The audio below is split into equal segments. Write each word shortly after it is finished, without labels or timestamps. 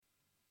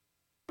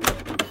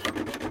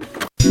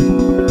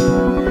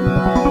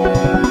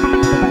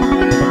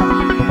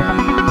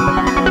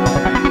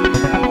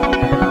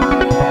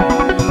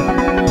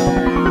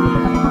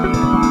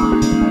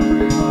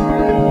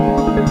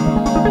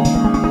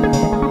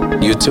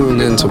You're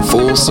tuned into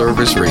Full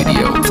Service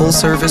Radio. Full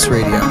Service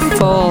Radio.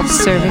 Full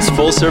Service.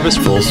 Full Service.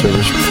 Full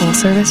Service. Full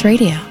Service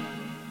Radio.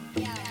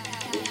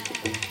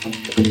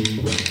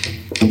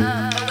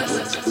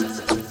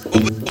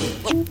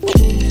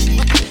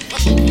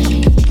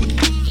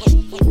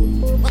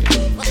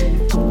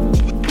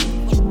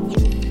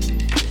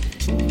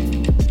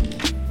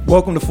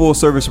 Welcome to Full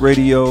Service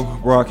Radio,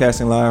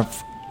 broadcasting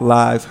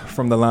live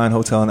from the Line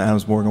Hotel in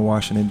Adams Morgan,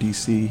 Washington,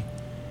 D.C.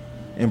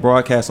 and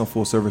broadcast on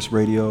Full Service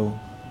Radio.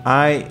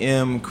 I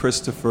am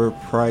Christopher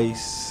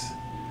Price.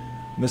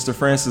 Mr.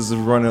 Francis is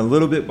running a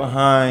little bit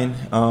behind.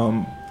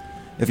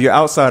 If you're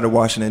outside the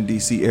Washington,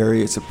 D.C.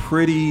 area, it's a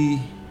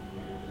pretty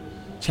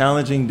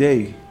challenging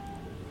day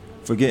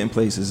for getting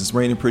places. It's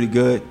raining pretty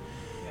good.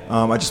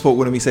 I just spoke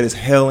with him. He said it's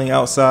hailing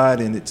outside,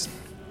 and it's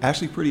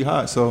actually pretty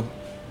hot, so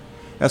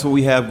that's what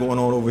we have going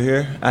on over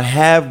here. I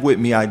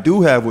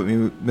do have with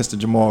me Mr.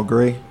 Jamal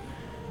Gray.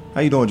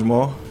 How you doing,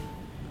 Jamal?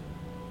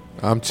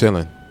 I'm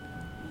chilling.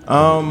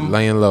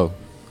 Laying low.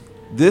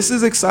 This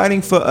is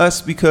exciting for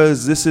us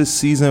because this is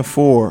season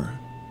 4.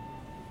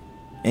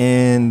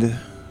 And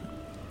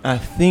I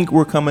think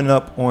we're coming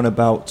up on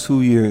about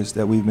 2 years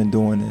that we've been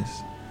doing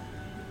this.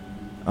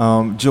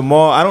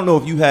 Jamal, I don't know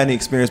if you had any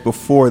experience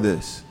before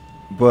this,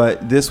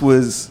 but this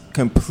was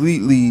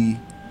completely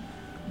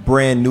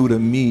brand new to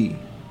me.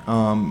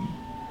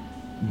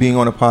 Being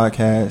on a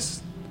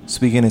podcast,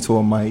 speaking into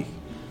a mic,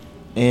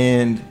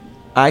 and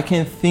I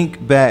can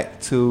think back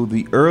to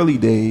the early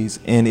days,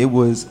 and it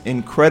was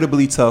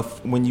incredibly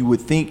tough when you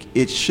would think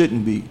it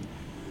shouldn't be.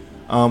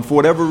 For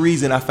whatever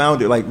reason, I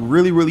found it like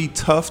really, really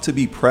tough to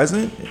be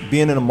present,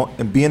 being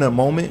in a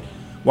moment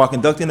while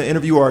conducting an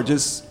interview, or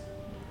just,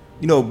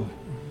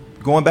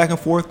 going back and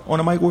forth on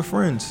a mic with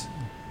friends.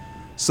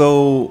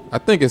 So I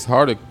think it's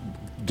harder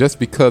just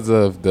because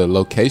of the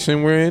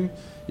location we're in.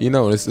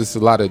 It's a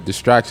lot of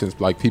distractions,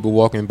 like people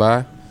walking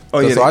by.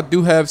 So I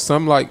do have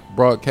some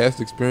broadcast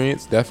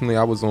experience. Definitely,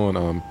 I was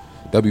on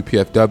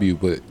WPFW,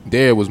 but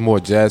there was more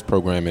jazz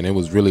programming. It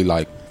was really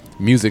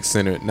music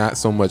centered, not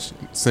so much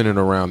centered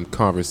around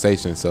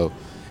conversation. So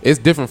it's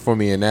different for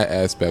me in that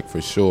aspect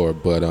for sure.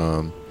 But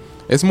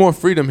it's more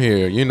freedom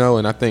here,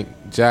 and I think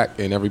Jack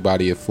and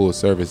everybody at Full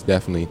Service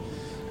definitely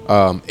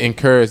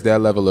encourage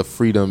that level of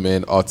freedom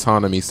and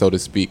autonomy, so to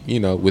speak,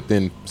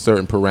 within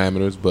certain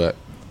parameters. But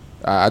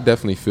I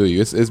definitely feel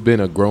you. It's been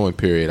a growing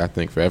period, I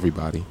think, for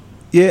everybody.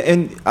 Yeah,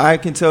 and I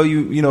can tell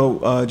you,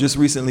 just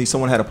recently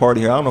someone had a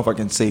party here. I don't know if I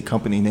can say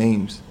company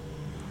names.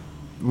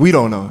 We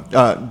don't know.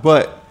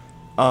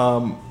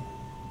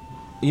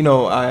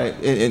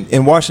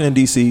 In Washington,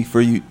 D.C.,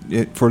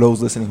 for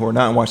those listening who are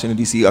not in Washington,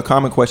 D.C., a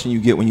common question you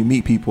get when you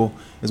meet people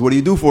is, what do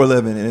you do for a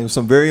living? And there's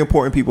some very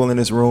important people in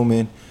this room,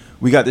 and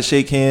we got to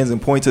shake hands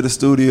and point to the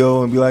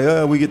studio and be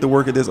like, we get to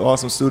work at this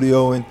awesome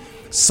studio. And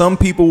some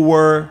people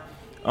were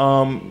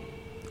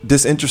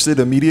disinterested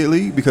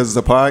immediately because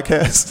it's a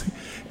podcast.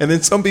 And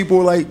then some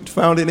people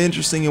found it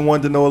interesting and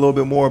wanted to know a little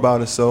bit more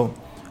about it. So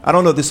I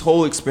don't know. This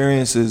whole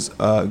experience is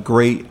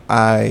great.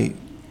 I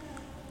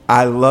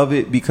love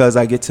it because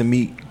I get to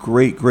meet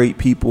great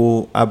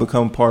people. I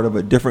become part of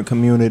a different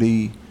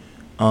community.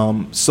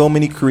 So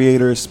many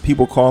creators.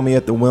 People call me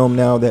at the Wilm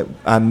now that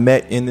I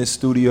met in this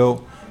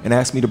studio and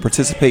ask me to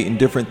participate in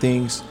different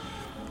things.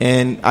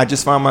 And I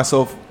just find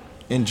myself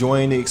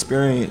enjoying the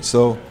experience.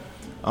 So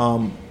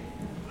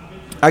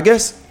I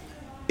guess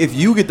if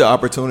you get the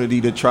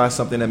opportunity to try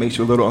something that makes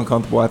you a little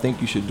uncomfortable, I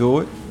think you should do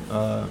it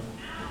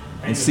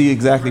and see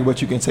exactly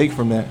what you can take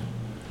from that.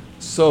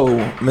 So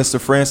Mr.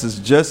 Francis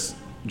just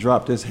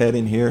dropped his head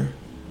in here,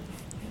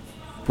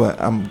 but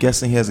I'm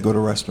guessing he has to go to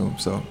the restroom.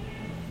 So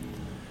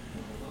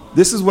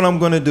this is what I'm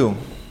going to do.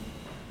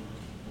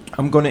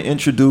 I'm going to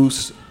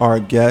introduce our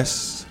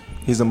guest.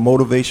 He's a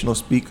motivational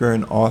speaker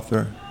and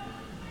author,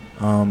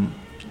 and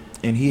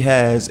he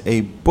has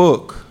a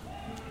book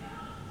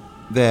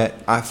that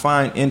I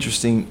find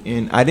interesting,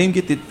 and I didn't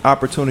get the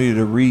opportunity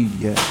to read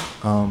yet,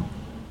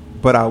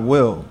 but I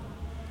will.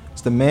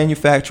 It's The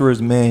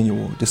Manufacturer's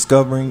Manual,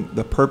 Discovering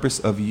the Purpose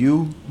of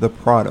You, the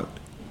Product.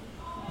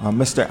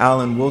 Mr.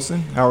 Alan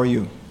Wilson, how are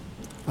you?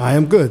 I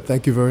am good.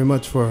 Thank you very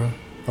much for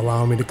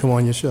allowing me to come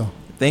on your show.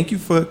 Thank you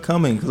for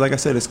coming, because like I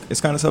said,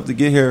 it's kind of tough to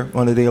get here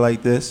on a day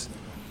like this.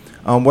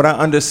 What I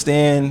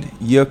understand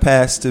your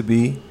past to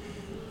be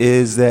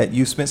is that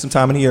you spent some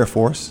time in the Air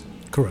Force.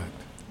 Correct.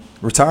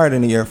 Retired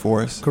in the Air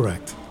Force.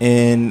 Correct.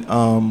 And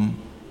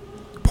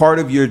part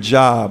of your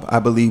job, I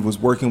believe, was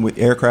working with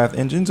aircraft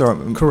engines?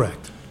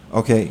 Correct.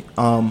 Okay.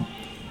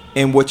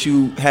 And what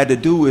you had to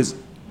do is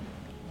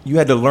you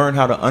had to learn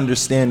how to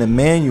understand the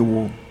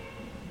manual.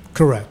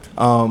 Correct.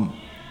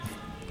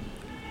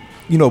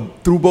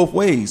 Through both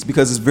ways,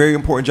 because it's a very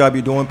important job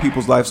you're doing.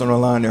 People's lives on the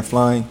line. They're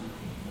flying.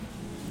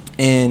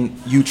 And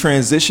you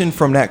transitioned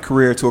from that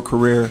career to a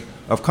career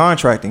of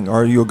contracting.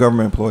 Or are you a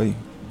government employee?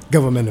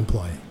 Government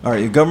employee. All right,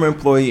 you're a government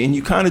employee, and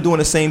you're kind of doing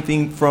the same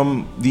thing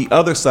from the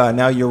other side.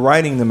 Now you're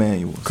writing the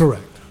manuals.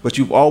 Correct. But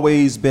you've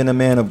always been a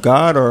man of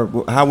God,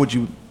 or how would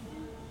you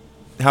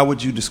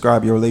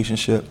describe your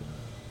relationship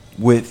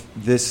with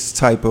this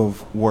type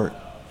of work?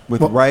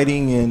 with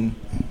writing and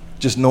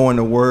just knowing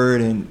the word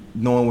and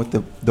knowing what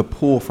the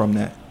pull from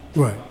that?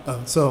 Right.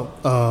 So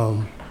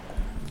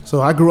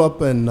I grew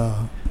up in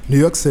New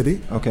York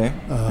City. Okay.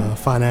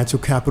 Financial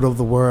capital of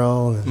the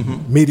world,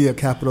 and media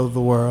capital of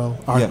the world,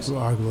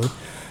 arguably.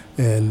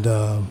 And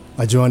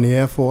I joined the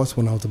Air Force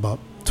when I was about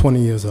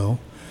 20 years old.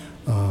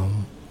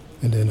 And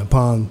then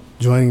upon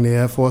joining the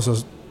Air Force, I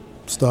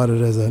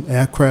started as an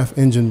aircraft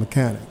engine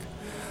mechanic.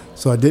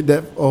 So I did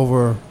that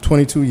over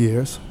 22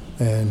 years.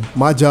 And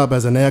my job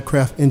as an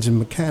aircraft engine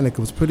mechanic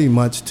was pretty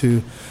much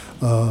to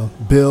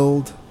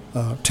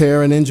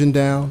tear an engine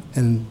down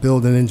and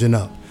build an engine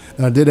up.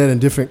 And I did that in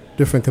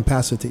different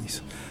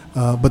capacities.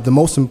 But the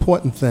most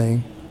important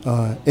thing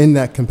in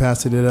that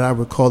capacity that I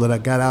recall that I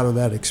got out of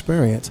that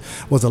experience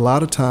was a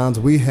lot of times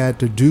we had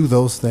to do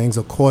those things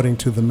according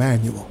to the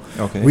manual.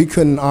 Okay. We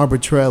couldn't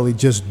arbitrarily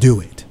just do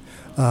it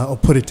or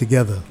put it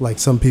together like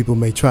some people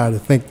may try to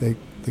think they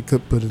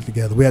could put it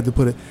together.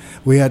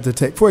 We had to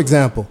take, for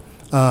example,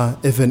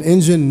 if an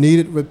engine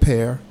needed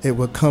repair, it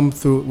would come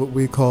through what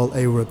we call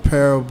a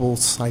repairable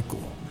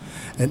cycle.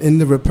 And in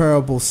the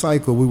repairable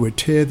cycle, we would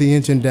tear the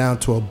engine down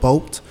to a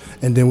bolt,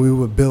 and then we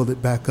would build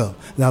it back up.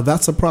 Now,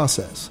 that's a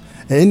process.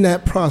 And in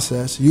that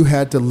process, you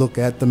had to look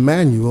at the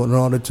manual in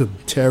order to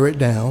tear it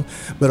down,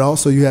 but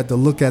also you had to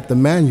look at the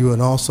manual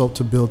and also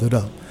to build it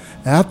up.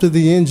 After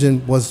the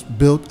engine was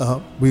built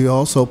up, we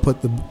also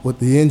put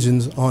the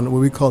engines on what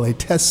we call a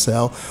test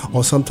cell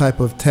or some type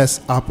of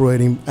test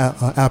operating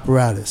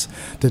apparatus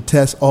to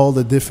test all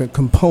the different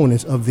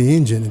components of the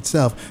engine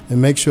itself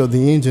and make sure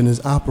the engine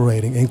is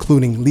operating,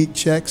 including leak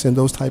checks and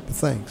those type of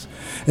things.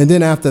 And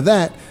then after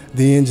that,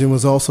 the engine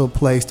was also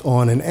placed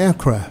on an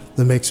aircraft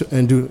to make sure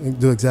and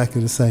do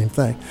exactly the same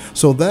thing.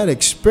 So that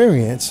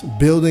experience,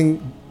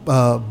 building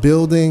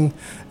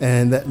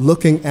and that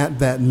looking at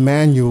that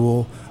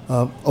manual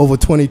over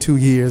 22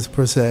 years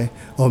per se,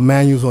 or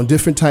manuals on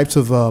different types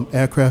of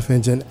aircraft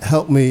engine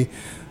helped me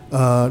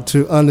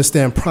to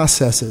understand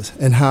processes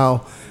and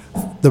how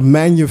the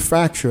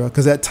manufacturer,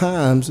 because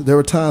there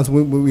were times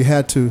when we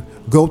had to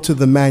go to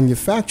the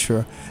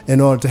manufacturer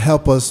in order to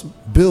help us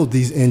build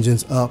these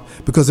engines up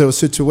because there were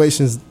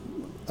situations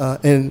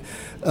and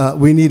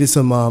we needed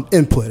some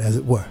input, as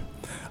it were.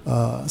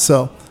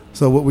 So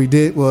what we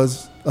did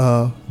was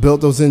build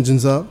those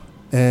engines up.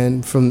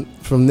 And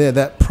from there,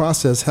 that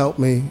process helped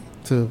me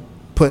to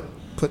put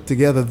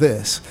together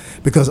this,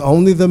 because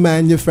only the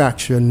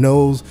manufacturer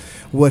knows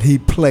what he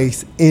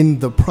placed in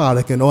the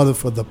product in order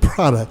for the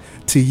product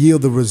to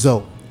yield the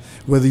result.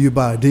 Whether you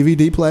buy a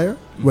DVD player,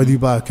 whether you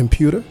buy a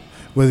computer,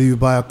 whether you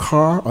buy a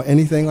car or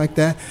anything like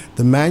that,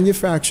 the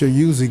manufacturer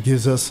usually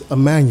gives us a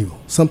manual,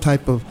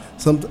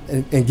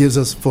 and gives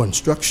us for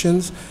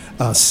instructions,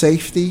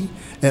 safety,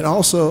 and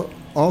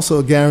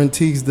also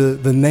guarantees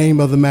the name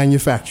of the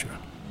manufacturer.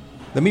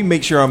 Let me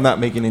make sure I'm not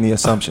making any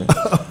assumption.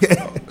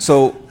 Okay.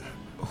 So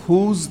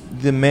who's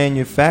the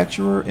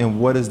manufacturer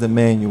and what is the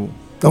manual?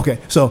 Okay,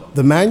 so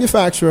the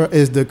manufacturer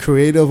is the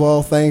creator of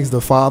all things,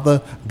 the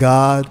Father,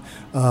 God,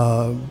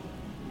 and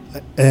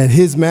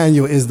his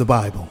manual is the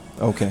Bible.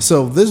 Okay.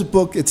 So this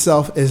book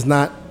itself is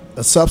not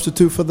a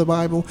substitute for the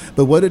Bible,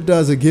 but what it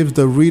does, it gives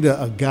the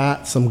reader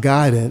some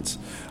guidance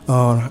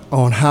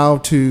on how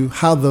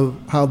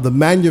the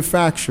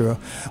manufacturer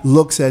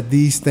looks at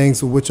these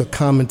things which are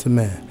common to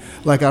man.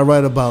 Like I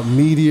write about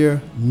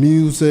media,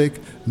 music,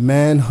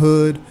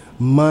 manhood,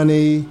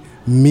 money,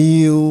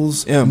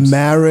 meals, M's.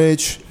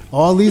 Marriage.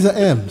 All these are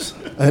M's.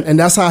 And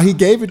that's how he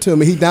gave it to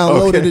me. He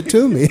downloaded it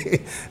to me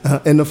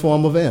in the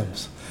form of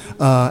M's.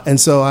 And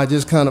so I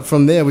just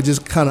from there, we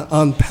just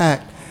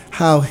unpacked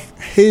how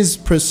his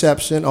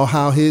perception or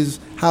how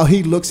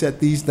he looks at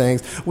these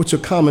things, which are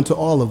common to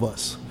all of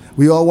us.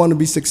 We all want to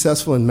be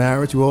successful in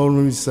marriage. We all want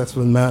to be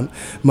successful in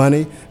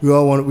money.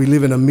 We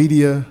live in a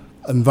media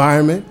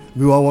environment.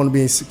 We all want to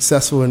be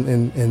successful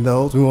in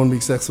those. We want to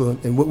be successful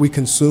in what we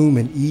consume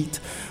and eat,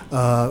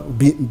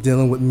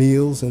 dealing with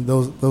meals and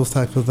those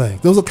types of things.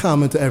 Those are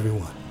common to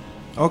everyone.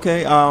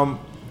 Okay.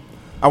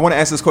 I want to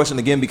ask this question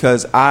again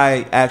because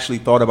I actually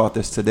thought about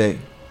this today.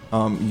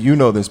 You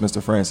know this,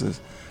 Mr.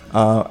 Francis.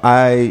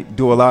 I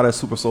do a lot of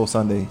Super Soul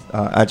Sunday.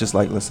 I just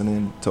like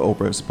listening to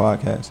Oprah's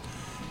podcast.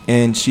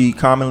 And she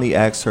commonly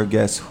asks her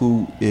guests,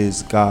 who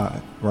is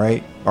God,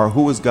 right? Or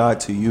who is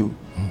God to you?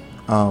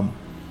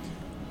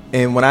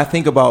 And when I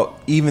think about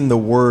even the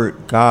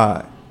word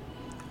God,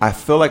 I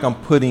feel like I'm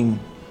putting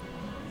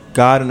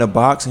God in a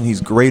box and he's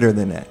greater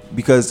than that,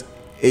 because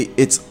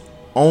it's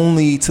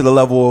only to the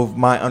level of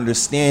my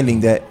understanding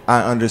that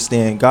I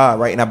understand God,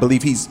 right? And I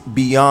believe he's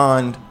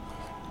beyond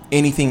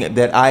anything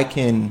that I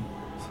can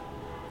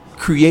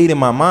create in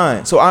my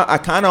mind. So I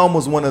kind of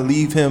almost want to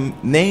leave him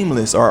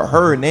nameless or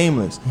her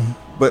nameless.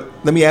 Mm-hmm. But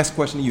let me ask a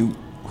question to you.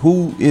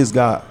 Who is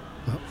God?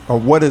 Or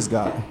what is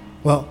God?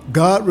 Well,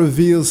 God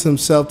reveals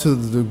himself to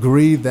the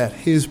degree that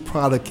his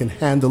product can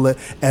handle it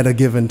at a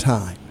given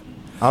time.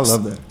 I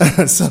love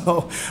that.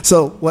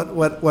 So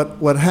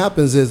what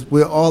happens is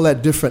we're all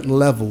at different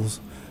levels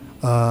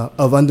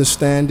of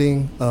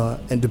understanding,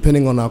 and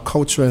depending on our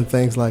culture and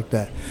things like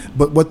that.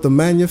 But what the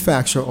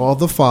manufacturer or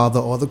the father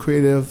or the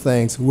creator of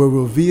things will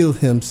reveal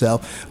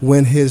himself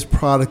when his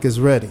product is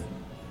ready.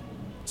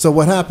 So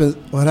what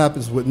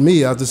happens with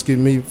me, I'll just give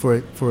me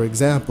for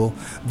example,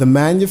 the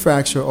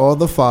manufacturer or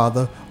the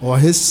father or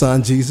his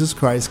son, Jesus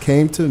Christ,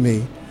 came to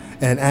me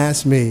and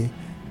asked me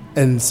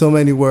in so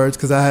many words,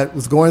 because I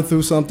was going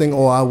through something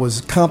or I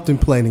was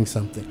contemplating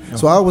something. Okay.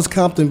 So I was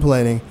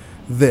contemplating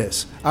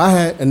this.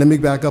 And let me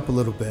back up a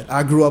little bit.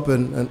 I grew up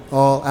in an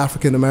all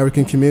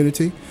African-American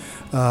community,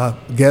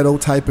 ghetto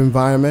type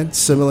environment,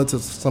 similar to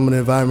some of the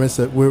environments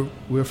that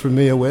we're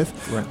familiar with.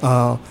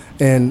 Right.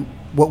 And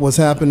what was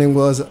happening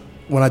was,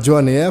 when I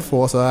joined the Air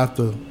Force,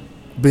 after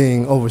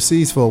being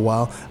overseas for a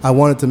while, I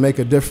wanted to make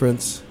a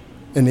difference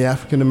in the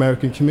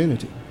African-American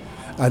community.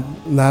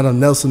 Not a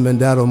Nelson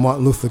Mandela or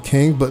Martin Luther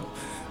King, but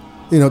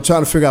trying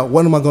to figure out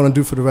what am I going to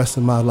do for the rest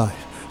of my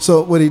life.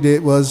 So what he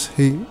did was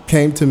he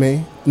came to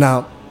me.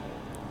 Now,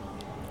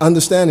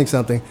 understanding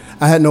something,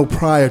 I had no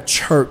prior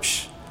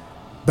church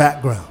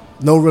background,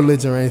 no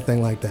religion or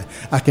anything like that.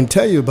 I can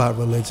tell you about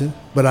religion,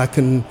 but I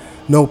can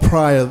know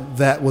prior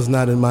that was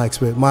not in my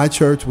experience. My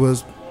church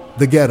was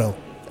the ghetto.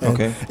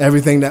 And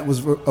everything that was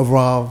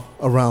evolved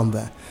around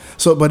that.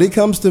 So, but he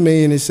comes to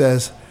me and he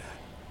says,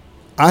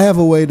 I have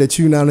a way that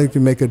you not only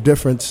can make a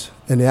difference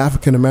in the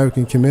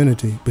African-American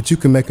community, but you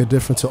can make a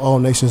difference to all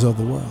nations of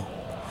the world.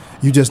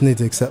 You just need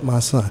to accept my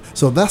son.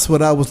 So that's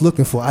what I was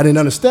looking for. I didn't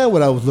understand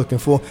what I was looking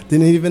for,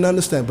 didn't even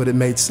understand, but it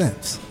made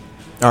sense.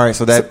 All right,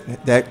 so that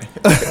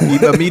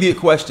immediate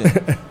question,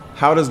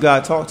 how does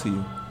God talk to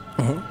you?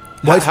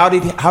 Uh-huh.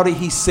 How did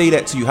he say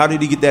that to you? How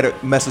did he get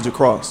that message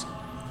across?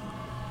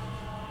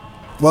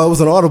 Well, it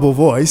was an audible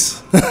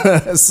voice.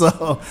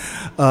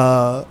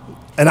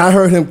 And I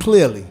heard him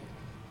clearly.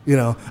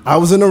 I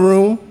was in a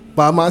room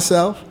by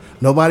myself.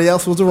 Nobody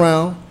else was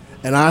around.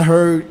 And I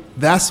heard,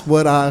 that's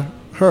what I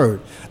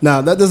heard.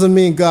 Now, that doesn't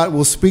mean God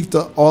will speak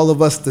to all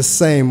of us the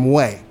same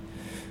way.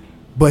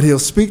 But he'll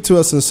speak to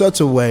us in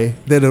such a way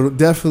that it'll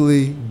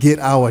definitely get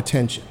our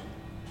attention.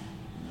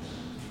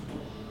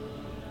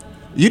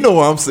 You know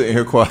why I'm sitting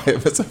here quiet,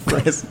 Mr.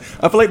 Francis.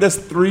 I feel like that's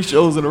 3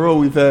 shows in a row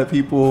we've had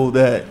people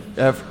that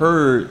have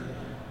heard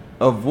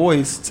a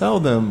voice tell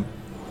them.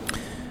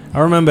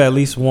 I remember at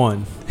least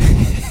one.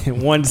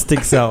 One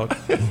sticks out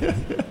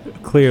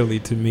clearly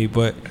to me.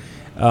 But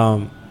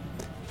hello,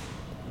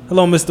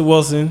 Mr.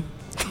 Wilson.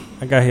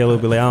 I got here a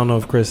little bit late. I don't know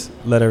if Chris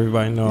let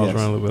everybody know I was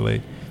running a little bit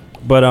late.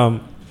 But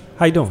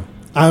how you doing?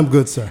 I'm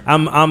good, sir.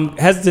 I'm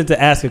hesitant to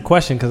ask a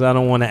question because I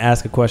don't want to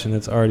ask a question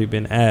that's already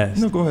been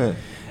asked. No, go ahead.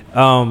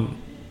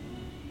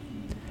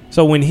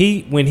 So when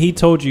he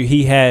told you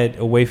he had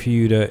a way for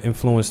you to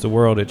influence the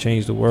world, to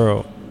change the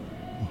world,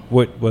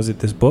 what was it?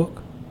 This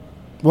book?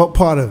 What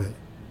part of it?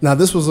 Now,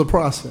 this was a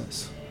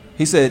process.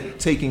 He said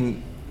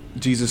taking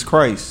Jesus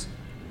Christ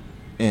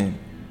in.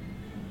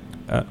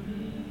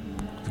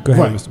 Go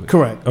ahead, right. Mr.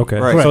 Correct. Okay.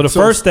 Right. So the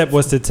first step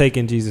was to take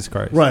in Jesus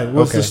Christ. Right.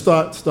 Was to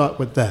start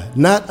with that.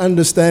 Not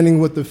understanding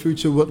what the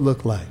future would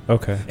look like.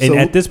 Okay. And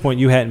at this point,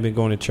 you hadn't been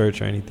going to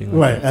church or anything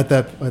like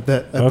that. At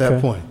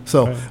that point.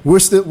 So we're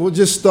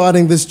just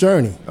starting this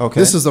journey. Okay.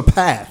 This is a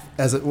path,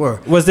 as it were.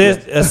 Was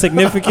there a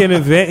significant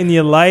event in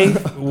your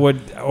life,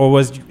 or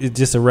was it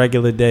just a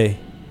regular day?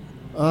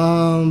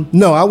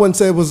 No, I wouldn't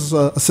say it was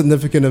a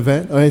significant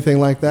event or anything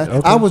like that.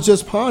 Okay. I was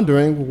just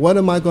pondering, what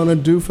am I going to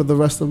do for the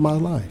rest of my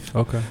life?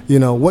 Okay.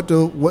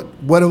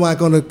 What am I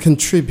going to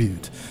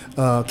contribute?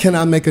 Can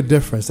I make a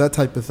difference? That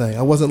type of thing.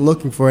 I wasn't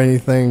looking for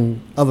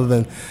anything other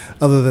than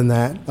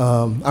that.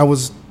 I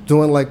was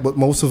doing like what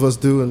most of us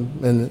do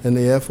in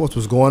the Air Force,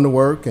 was going to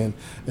work and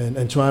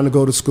trying to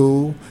go to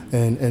school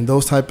and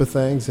those type of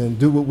things and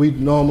do what we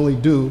normally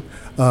do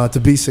to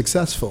be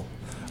successful.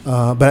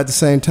 But at the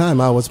same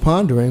time, I was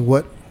pondering,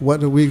 what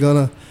are we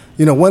gonna,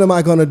 what am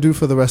I gonna do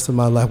for the rest of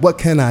my life? What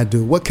can I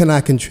do? What can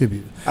I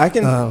contribute? I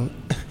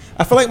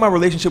feel like my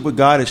relationship with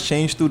God has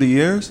changed through the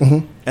years,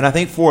 and I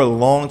think for a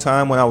long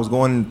time when I was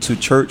going to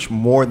church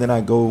more than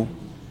I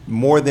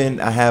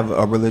have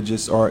a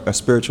religious or a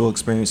spiritual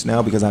experience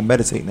now because I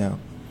meditate now.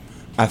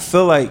 I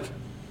feel like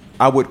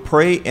I would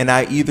pray and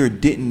I either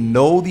didn't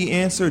know the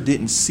answer,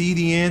 didn't see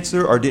the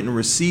answer, or didn't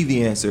receive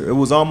the answer. It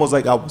was almost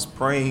like I was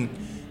praying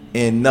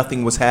and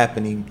nothing was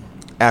happening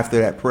after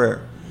that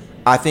prayer.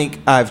 I think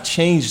I've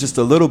changed just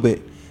a little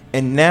bit.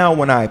 And now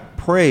when I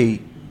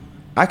pray,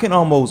 I can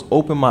almost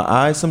open my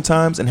eyes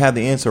sometimes and have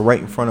the answer right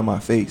in front of my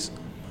face.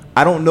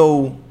 I don't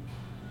know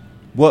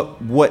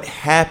what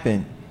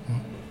happened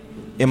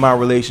in my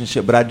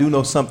relationship, but I do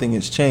know something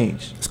has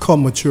changed. It's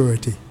called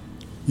maturity.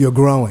 You're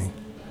growing.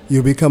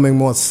 You're becoming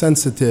more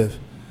sensitive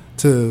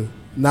to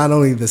not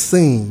only the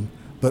seen,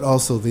 but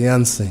also the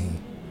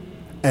unseen.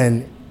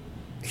 And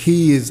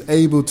he is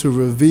able to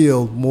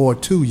reveal more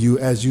to you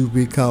as you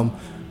become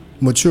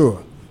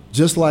mature.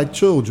 Just like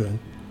children,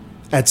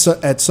 at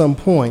some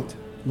point,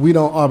 we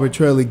don't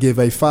arbitrarily give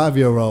a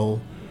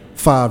 5-year-old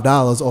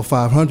 $5 or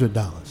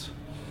 $500.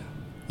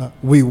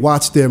 We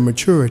watch their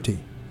maturity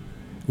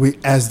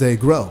as they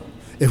grow.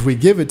 if we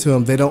give it to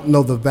them, they don't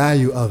know the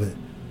value of it.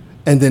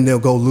 And then they'll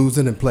go lose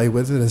it and play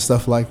with it and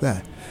stuff like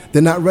that.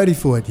 They're not ready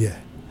for it yet.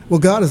 Well,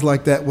 God is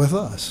like that with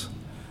us.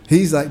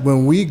 He's like,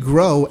 when we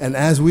grow and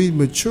as we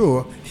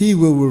mature, he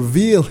will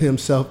reveal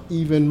himself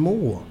even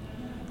more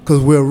because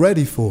we're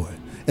ready for it.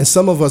 And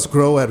some of us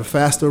grow at a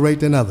faster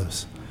rate than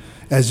others.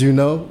 As you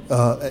know,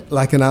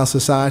 like in our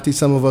society,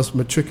 some of us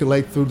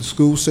matriculate through the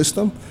school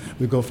system.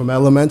 We go from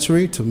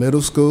elementary to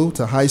middle school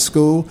to high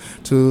school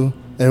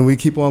and we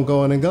keep on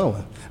going and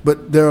going.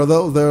 But there are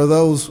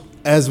those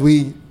as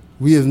we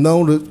have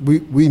known that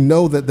we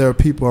know that there are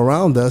people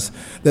around us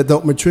that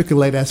don't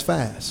matriculate as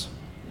fast.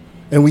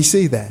 And we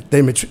see that.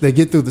 They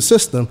get through the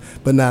system,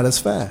 but not as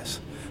fast.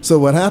 So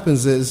what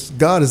happens is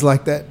God is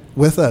like that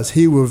with us.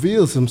 He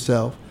reveals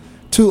himself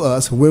to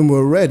us when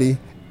we're ready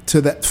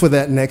for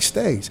that next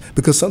stage.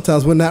 Because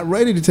sometimes we're not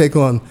ready to take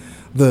on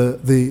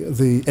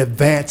the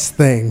advanced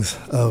things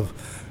of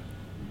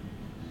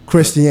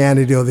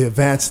Christianity or the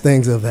advanced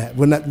things of that.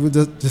 We're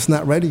just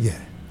not ready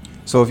yet.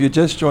 So if you're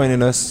just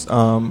joining us,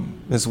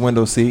 it's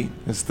Window Seat.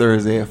 It's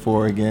Thursday at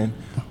 4 again.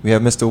 We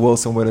have Mr.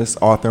 Wilson with us,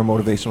 author and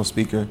motivational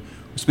speaker.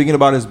 We're speaking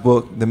about his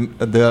book,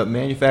 The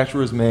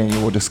Manufacturer's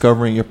Manual,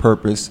 Discovering Your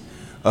Purpose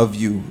of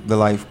You, the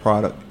Life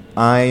Product.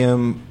 I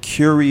am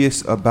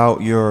curious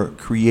about your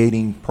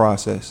creating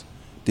process.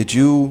 Did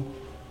you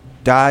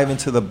dive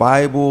into the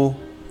Bible,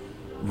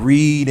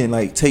 read and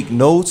like take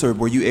notes, or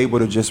were you able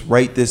to just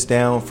write this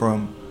down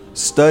from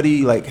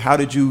study? Like, how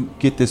did you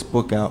get this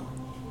book out?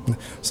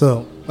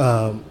 So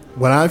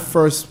when I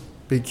first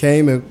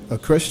became a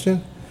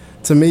Christian,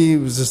 to me it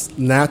was just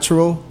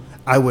natural.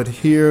 I would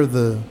hear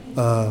the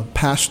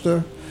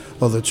pastor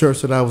or the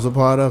church that I was a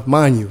part of.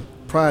 Mind you,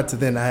 prior to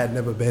then I had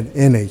never been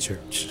in a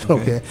church.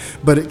 Okay.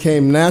 But it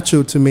came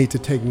natural to me to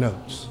take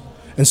notes.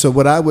 And so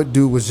what I would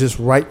do was just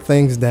write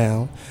things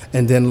down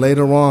and then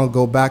later on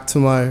go back to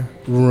my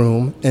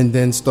room and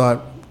then start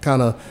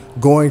kind of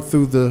going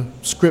through the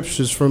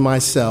scriptures for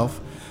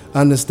myself,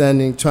 trying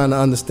to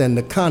understand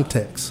the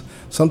context.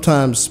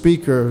 Sometimes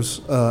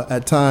speakers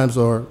at times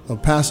or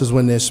pastors,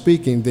 when they're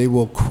speaking, they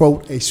will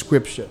quote a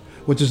scripture,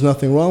 which is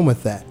nothing wrong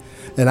with that.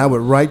 And I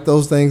would write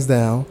those things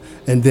down,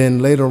 and then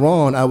later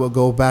on I would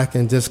go back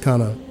and just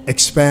kind of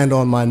expand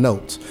on my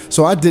notes.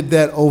 So I did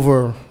that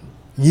over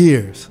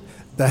years,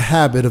 the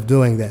habit of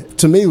doing that.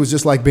 To me, it was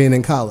just like being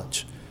in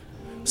college.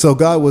 So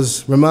God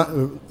was,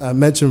 I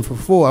mentioned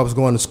before, I was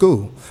going to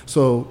school.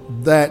 So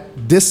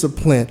that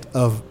discipline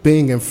of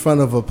being in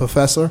front of a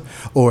professor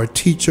or a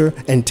teacher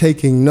and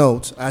taking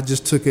notes, I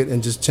just took it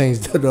and just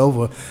changed it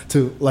over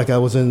to like I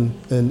was in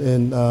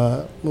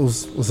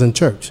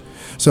church.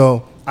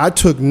 So I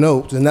took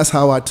notes, and that's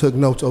how I took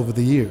notes over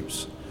the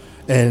years.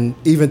 And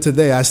even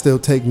today, I still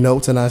take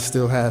notes, and I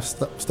still have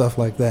stuff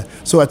like that.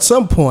 So at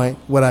some point,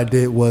 what I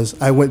did was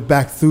I went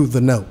back through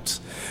the notes.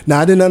 Now,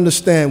 I didn't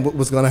understand what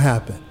was going to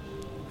happen,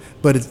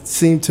 but it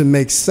seemed to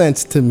make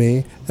sense to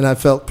me, and I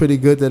felt pretty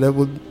good that it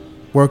would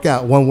work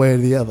out one way or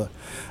the other.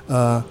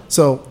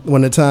 So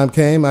when the time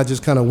came, I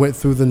just kind of went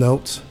through the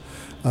notes,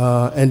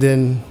 and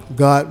then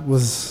God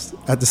was,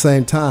 at the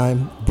same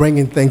time,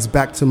 bringing things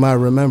back to my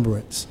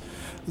remembrance.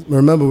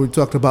 Remember, we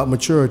talked about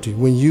maturity.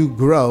 When you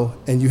grow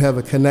and you have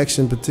a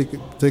connection,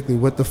 particularly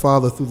with the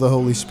Father through the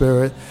Holy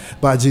Spirit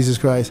by Jesus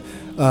Christ,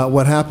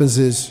 what happens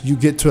is you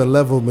get to a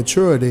level of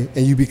maturity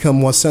and you become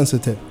more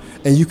sensitive.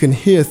 And you can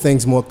hear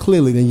things more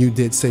clearly than you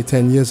did, say,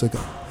 10 years ago.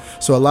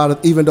 So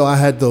even though I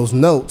had those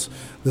notes,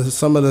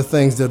 some of the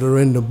things that are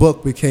in the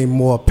book became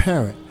more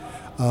apparent.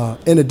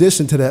 In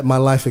addition to that, my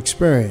life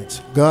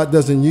experience. God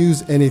doesn't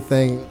use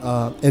anything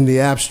in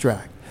the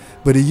abstract,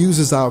 but he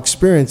uses our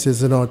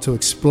experiences in order to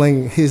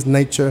explain his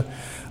nature,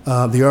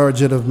 the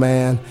origin of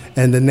man,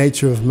 and the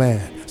nature of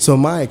man. So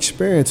my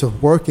experience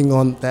of working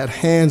on that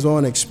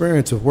hands-on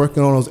experience of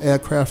working on those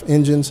aircraft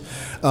engines,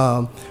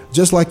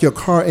 just like your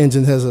car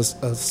engine has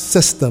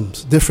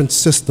different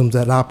systems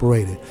that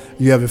operate it.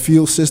 You have a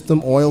fuel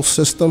system, oil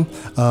system,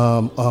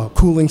 a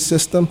cooling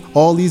system.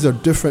 All these are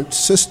different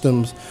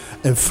systems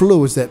and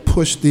fluids that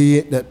push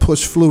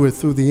fluid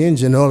through the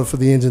engine in order for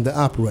the engine to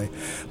operate.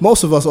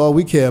 Most of us, all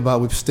we care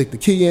about, we stick the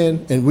key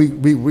in and we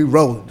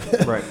roll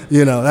it. Right.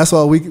 That's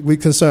all we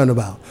concerned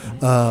about.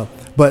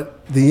 But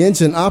the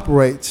engine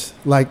operates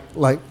like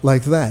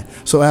that.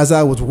 So as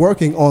I was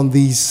working on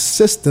these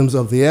systems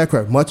of the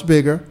aircraft, much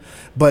bigger,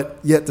 but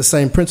yet the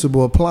same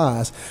principle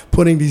applies,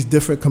 putting these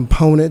different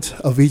components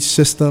of each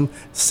system,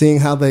 seeing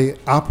how they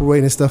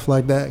operate and stuff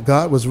like that,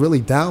 God was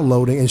really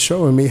downloading and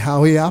showing me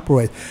how he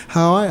operates,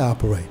 how I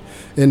operate.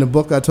 In the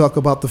book, I talk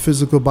about the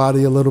physical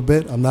body a little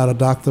bit. I'm not a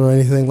doctor or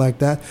anything like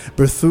that.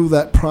 But through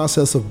that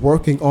process of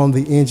working on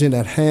the engine,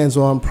 that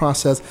hands-on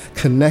process,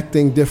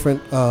 connecting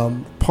different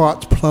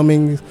parts,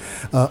 plumbing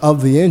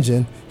of the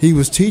engine, he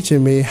was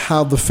teaching me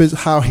how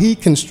he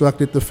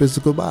constructed the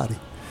physical body.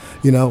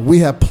 We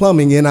have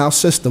plumbing in our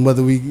system,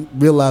 whether we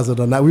realize it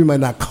or not. We might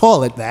not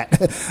call it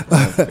that.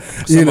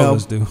 Some of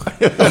us do.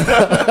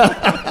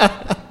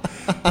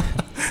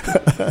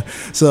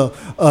 So,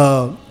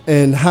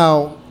 and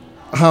how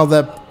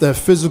the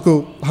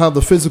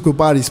physical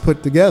body's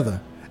put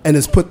together, and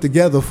it's put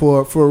together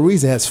for a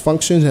reason. It has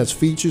functions, has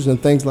features,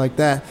 and things like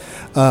that.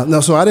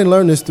 So I didn't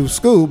learn this through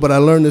school, but I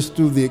learned this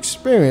through the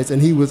experience.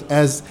 And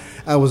as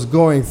I was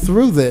going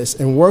through this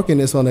and working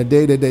this on a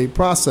day-to-day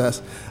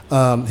process,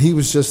 he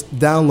was just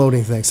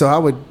downloading things. So I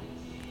would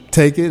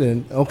take it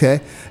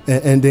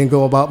and then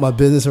go about my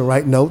business and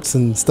write notes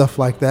and stuff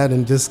like that,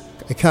 and just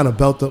it kind of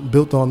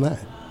built on that.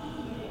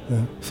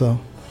 Yeah,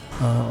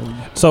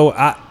 so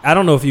I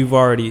don't know if you've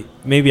already,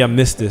 maybe I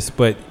missed this,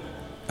 but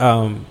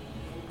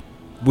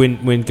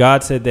when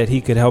God said that he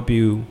could help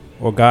you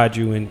or guide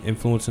you in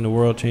influencing the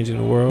world, changing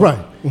the world,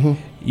 right? Mm-hmm.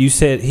 You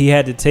said he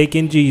had to take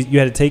in Jesus. You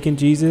had to take in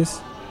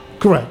Jesus.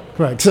 Correct.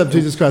 Except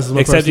Jesus Christ is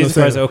my Except personal Jesus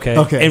Christ. Savior.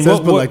 Okay. And so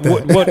like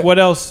that. what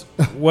else?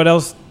 What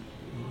else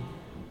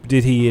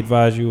did he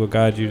advise you or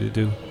guide you to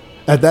do?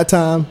 At that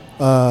time,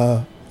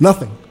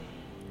 nothing.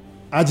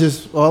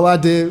 All I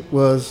did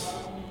was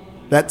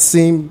that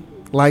seemed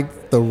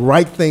like the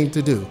right thing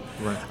to do.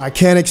 Right. I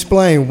can't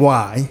explain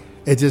why.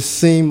 It just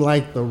seemed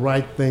like the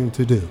right thing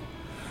to do.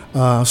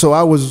 So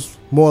I was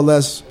more or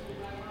less,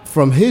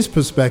 from his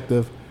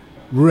perspective,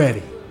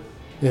 ready.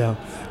 Yeah.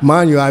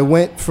 Mind you, I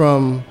went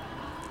from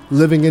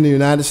living in the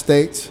United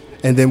States,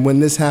 and then when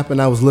this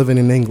happened, I was living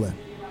in England.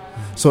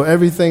 So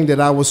everything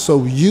that I was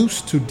so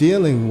used to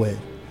dealing with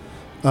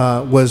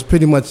was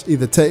pretty much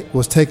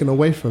was taken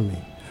away from me.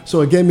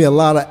 So it gave me a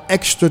lot of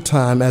extra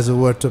time, as it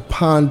were, to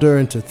ponder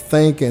and to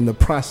think and to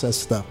process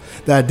stuff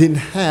that I didn't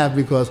have,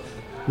 because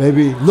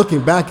maybe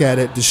looking back at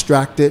it,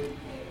 distracted,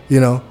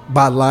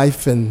 by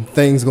life and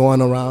things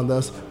going around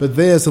us. But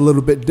there's a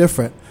little bit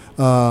different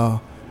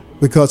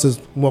because it's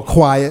more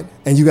quiet,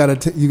 and you got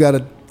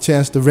a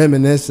chance to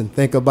reminisce and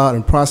think about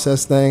and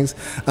process things.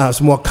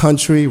 It's more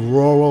country,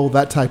 rural,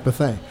 that type of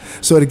thing.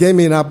 So it gave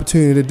me an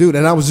opportunity to do it,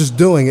 and I was just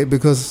doing it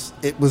because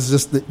it was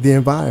just the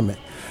environment.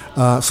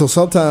 So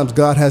sometimes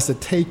God has to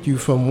take you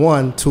from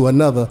one to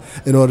another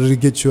in order to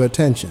get your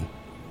attention.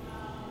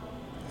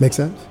 Make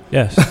sense?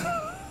 Yes.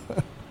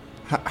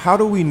 How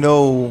do we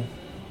know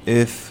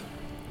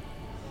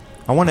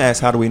I want to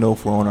ask, how do we know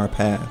if we're on our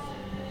path?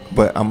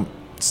 But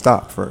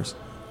stop first.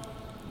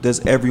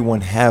 Does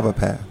everyone have a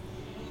path?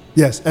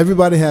 Yes,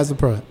 everybody has a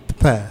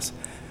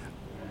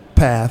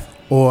path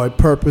or a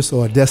purpose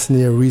or a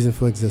destiny or reason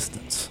for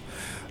existence.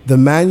 The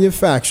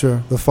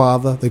manufacturer, the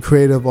Father, the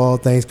creator of all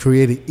things,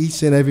 created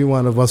each and every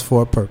one of us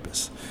for a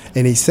purpose.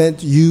 And he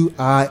sent you,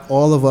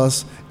 all of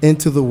us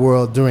into the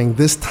world during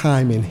this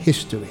time in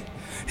history.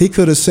 He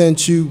could have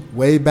sent you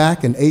way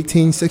back in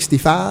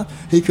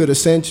 1865. He could have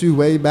sent you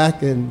way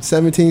back in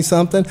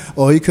 17-something,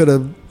 or he could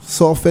have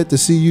saw fit to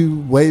see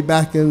you way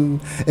back in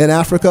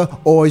Africa,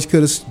 or he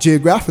could have,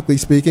 geographically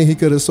speaking, he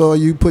could have saw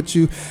you, put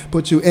you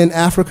in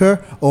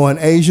Africa or in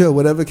Asia, or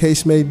whatever the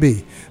case may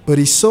be. But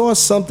he saw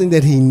something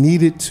that he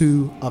needed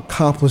to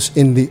accomplish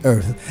in the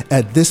earth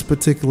at this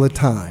particular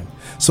time.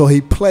 So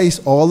he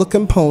placed all the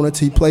components,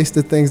 he placed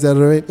the things that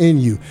are in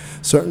you,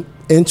 certain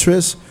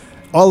interests.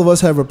 All of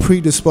us have a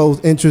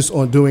predisposed interest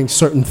on doing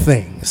certain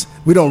things.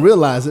 We don't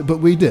realize it, but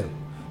we do.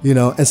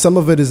 And some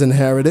of it is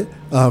inherited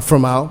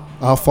from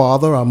our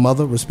father, our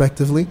mother,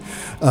 respectively.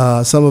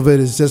 Some of it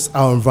is just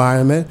our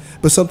environment.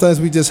 But sometimes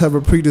we just have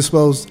a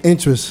predisposed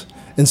interest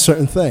in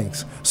certain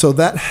things. So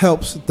that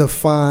helps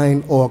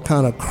define or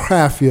kind of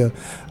craft your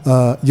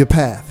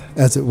path,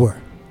 as it were.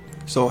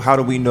 So how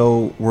do we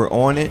know we're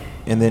on it?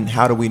 And then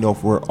how do we know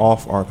if we're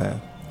off our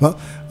path?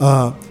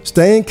 Well,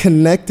 staying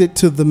connected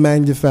to the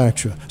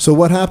manufacturer. So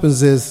what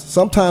happens is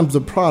sometimes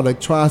the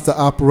product tries to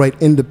operate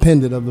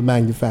independent of the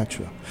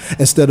manufacturer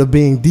instead of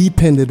being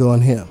dependent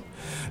on him.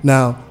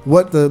 Now,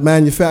 what the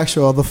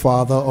manufacturer or the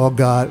Father or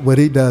God, what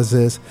he does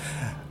is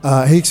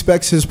he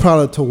expects his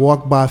product to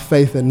walk by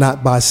faith and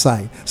not by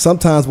sight.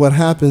 Sometimes what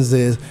happens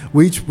is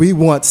we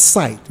want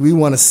sight. We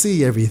want to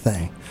see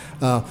everything.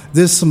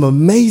 There's some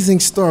amazing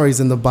stories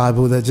in the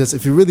Bible that just,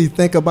 if you really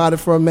think about it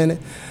for a minute,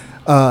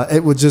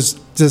 it would just,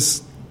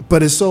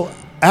 but it's so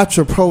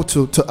apropos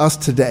to us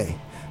today.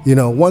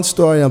 One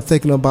story I'm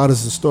thinking about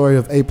is the story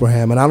of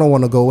Abraham, and I don't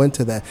want to go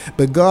into that.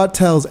 But God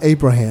tells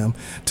Abraham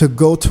to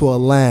go to a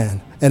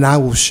land, and I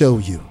will show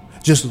you.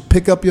 Just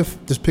pick up your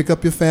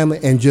family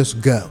and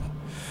just go.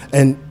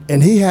 And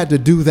he had to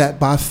do that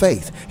by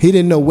faith. He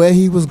didn't know where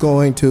he was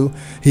going to.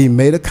 He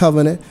made a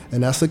covenant,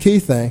 and that's the key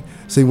thing.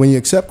 See, when you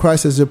accept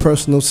Christ as your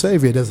personal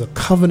Savior, there's a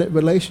covenant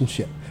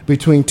relationship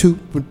between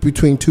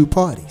two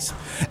parties,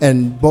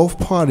 and both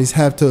parties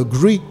have to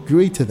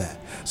agree to that.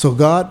 So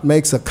God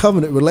makes a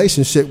covenant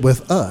relationship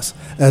with us,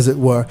 as it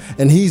were,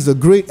 and he's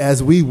agreed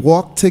as we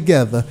walk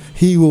together,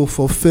 he will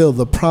fulfill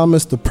the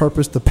promise, the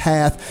purpose, the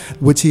path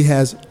which he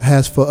has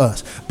for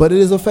us. But it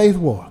is a faith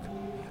walk,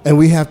 and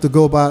we have to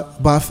go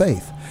by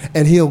faith.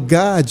 And he'll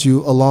guide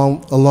you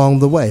along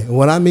the way. And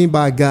what I mean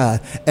by God,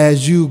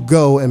 as you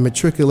go and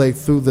matriculate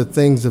through the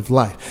things of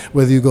life,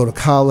 whether you go to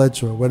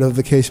college or whatever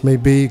the case may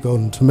be, go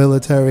into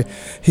military,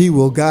 he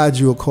will guide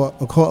you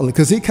accordingly,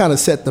 because he kind of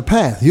set the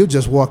path. You're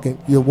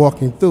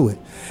walking through it.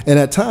 And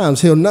at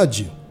times he'll nudge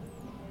you.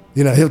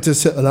 He'll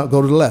just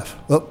go to the left,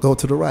 go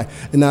to the right.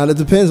 And now it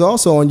depends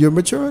also on your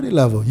maturity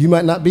level. You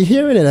might not be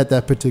hearing it at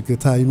that particular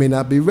time. You may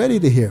not be ready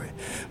to hear it.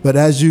 But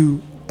as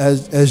you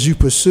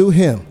pursue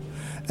him,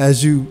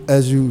 as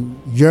you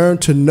yearn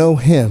to know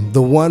him,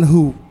 the one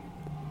who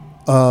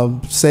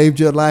saved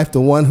your life,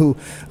 the one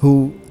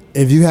who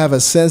if you have a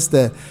sense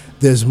that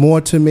there's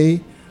more to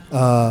me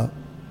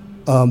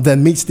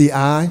than meets the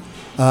eye,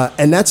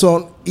 and that's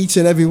on each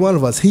and every one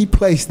of us. He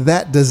placed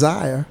that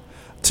desire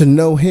to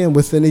know him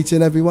within each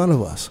and every one of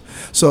us.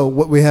 So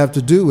what we have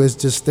to do is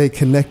just stay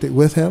connected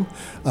with him,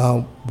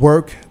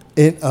 work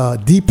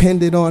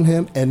dependent on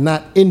him and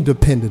not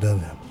independent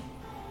of him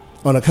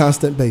on a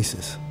constant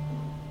basis.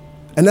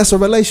 And that's a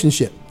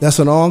relationship. That's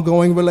an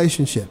ongoing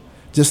relationship.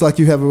 Just like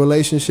you have a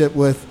relationship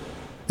with,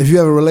 if you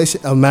have a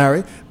relationship, I'm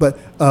married, but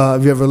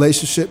if you have a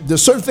relationship,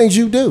 there's certain things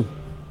you do.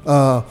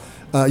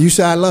 You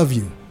say, I love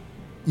you.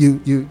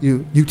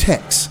 You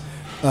text.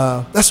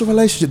 That's a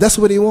relationship. That's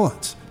what he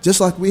wants. Just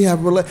like we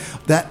have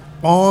that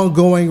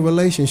ongoing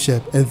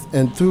relationship.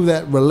 And through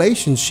that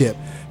relationship,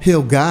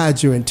 he'll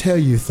guide you and tell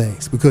you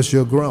things because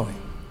you're growing.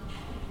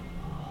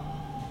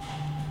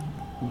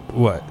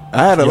 What?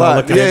 I had a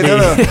lot. Yeah,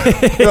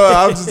 no.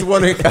 I was just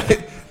wondering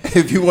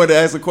if you wanted to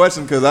ask a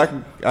question because I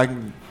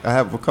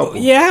have a couple.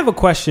 Yeah, I have a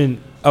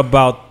question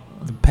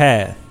about the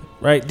path.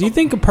 Right? Do you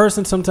think a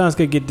person sometimes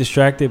could get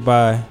distracted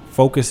by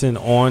focusing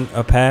on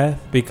a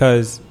path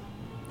because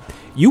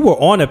you were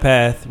on a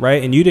path,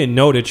 right? And you didn't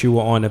know that you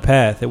were on a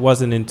path. It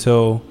wasn't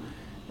until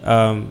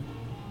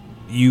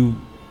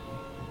you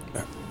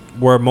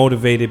were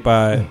motivated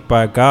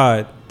by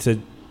God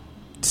to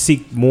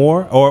seek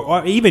more,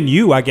 or even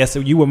you, I guess,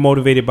 you were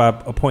motivated by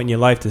a point in your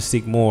life to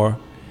seek more,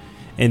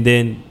 and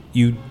then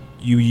you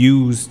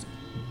used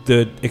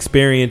the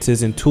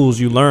experiences and tools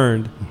you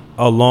learned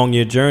along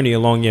your journey,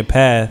 along your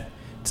path,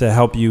 to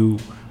help you,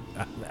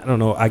 I don't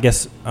know, I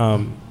guess,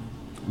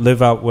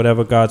 live out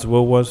whatever God's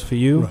will was for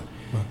you. Right.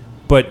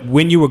 But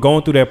when you were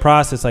going through that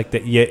process, like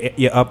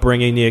your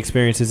upbringing, your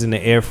experiences in the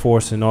Air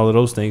Force and all of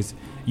those things,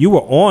 you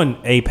were on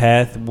a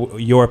path,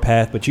 your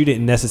path, but you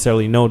didn't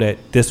necessarily know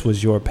that this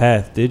was your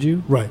path, did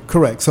you? Right,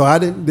 correct. So I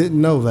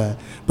didn't know that.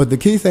 But the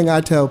key thing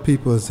I tell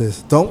people is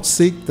this: don't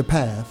seek the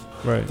path.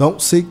 Right.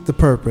 Don't seek the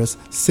purpose.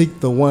 Seek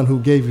the one who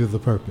gave you the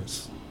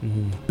purpose.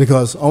 Mm-hmm.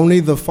 Because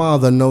only the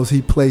Father knows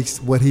he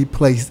placed what he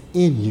placed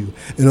in you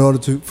in order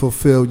to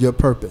fulfill your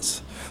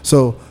purpose.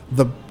 So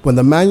when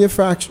a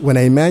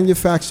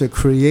manufacturer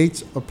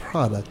creates a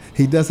product,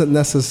 he doesn't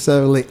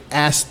necessarily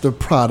ask the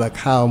product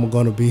how I'm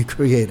going to be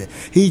created.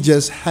 He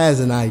just has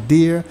an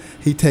idea.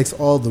 He takes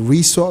all the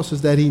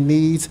resources that he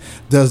needs,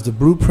 does the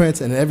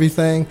blueprints and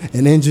everything,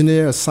 an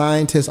engineer, a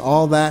scientist,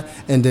 all that,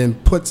 and then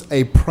puts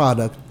a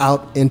product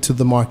out into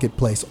the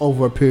marketplace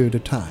over a period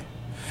of time.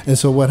 And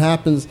so what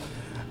happens,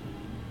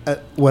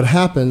 the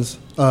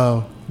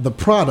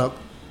product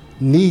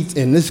needs,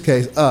 in this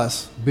case,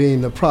 us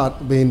being the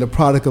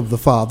product of the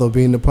Father,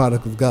 being the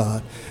product of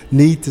God,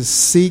 need to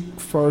seek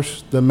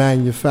first the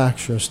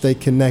manufacturer, stay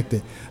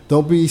connected.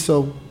 Don't be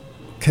so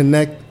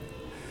connect.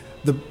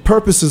 The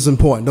purpose is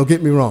important, don't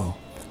get me wrong.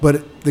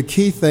 But the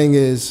key thing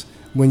is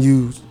when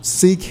you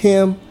seek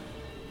him,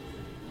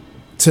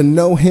 to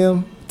know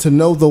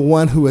the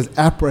one who has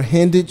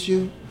apprehended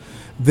you,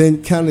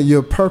 then kind of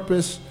your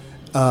purpose,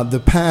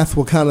 the path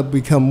will kind of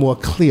become more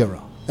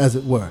clearer, as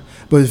it were.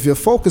 But if your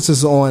focus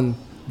is on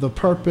the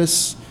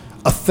purpose,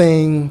 a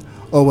thing,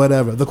 or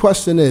whatever, the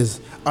question is,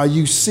 are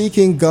you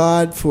seeking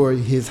God for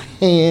his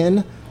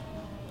hand,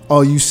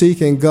 or are you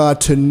seeking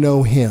God to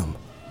know him?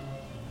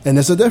 And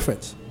there's a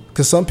difference,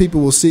 because some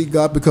people will seek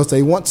God because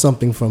they want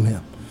something from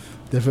him.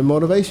 Different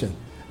motivation.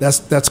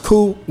 That's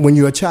cool when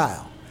you're a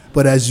child.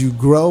 But as you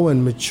grow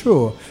and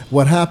mature,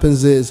 what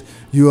happens is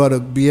you ought to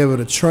be able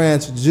to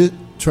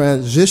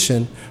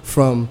transition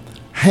from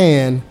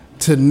hand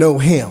to know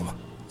him.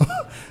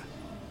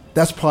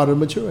 That's part of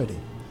maturity.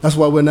 That's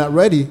why we're not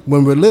ready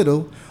when we're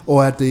little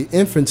or at the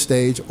infant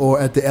stage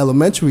or at the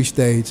elementary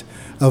stage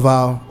of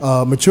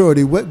our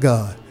maturity with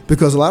God.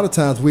 Because a lot of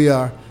times we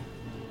are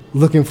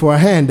looking for a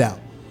handout,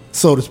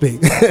 so to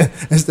speak,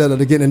 instead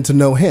of getting to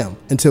know him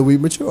until we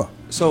mature.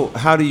 So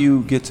how do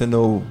you get to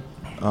know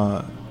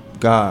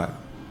God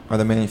or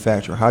the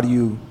manufacturer?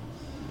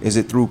 Is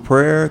it through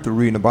prayer, through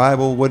reading the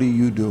Bible? What do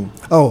you do?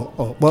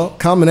 Well,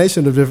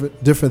 combination of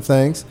different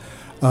things.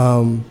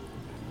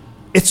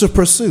 It's a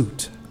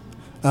pursuit.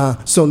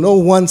 So no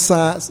one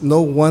size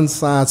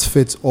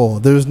fits all.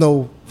 There's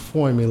no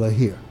formula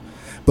here.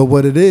 But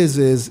what it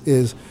is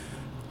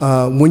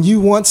when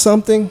you want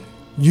something,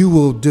 you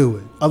will do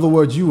it. In other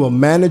words, you will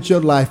manage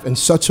your life in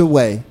such a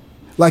way,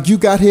 like you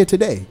got here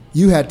today.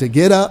 You had to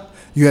get up,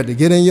 you had to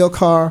get in your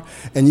car,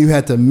 and you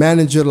had to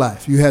manage your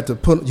life. You had to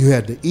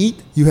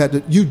eat,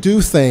 you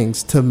do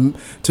things to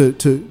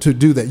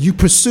do that. You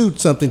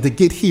pursued something to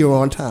get here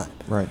on time.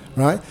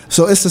 Right.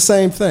 So it's the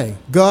same thing.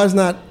 God's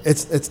not.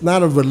 It's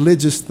not a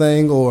religious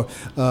thing, or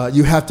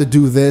you have to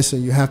do this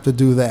and you have to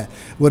do that.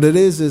 What it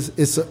is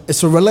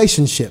it's a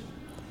relationship.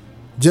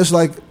 Just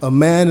like a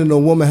man and a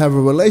woman have a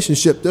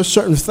relationship, there's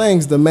certain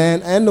things the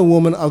man and the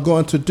woman are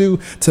going to do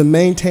to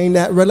maintain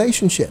that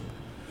relationship.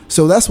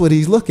 So that's what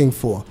he's looking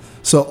for.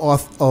 So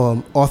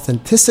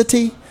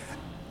authenticity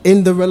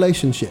in the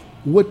relationship.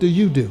 What do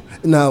you do?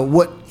 Now,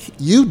 what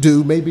you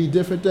do may be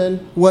different than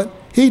what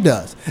he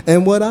does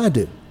and what I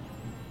do.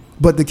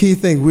 But the key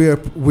thing, we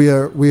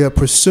are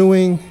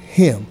pursuing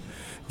him,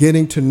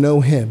 getting to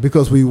know him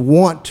because we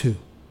want to.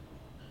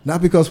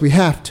 Not because we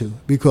have to,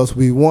 because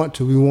we want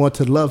to. We want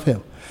to love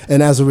him.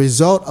 And as a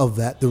result of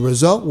that, the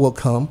result will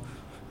come.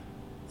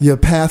 Your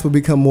path will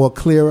become more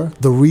clearer.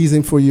 The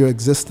reason for your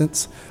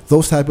existence,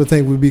 those type of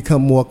things will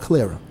become more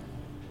clearer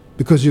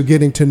because you're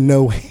getting to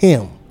know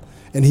him.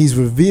 And he's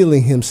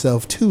revealing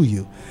himself to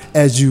you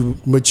as you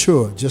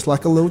mature, just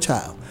like a little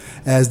child.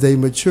 As they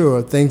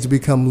mature, things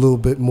become a little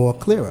bit more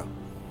clearer.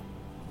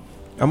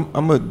 I'm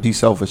going to be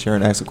selfish here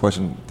and ask a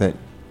question that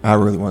I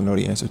really want to know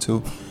the answer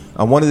to.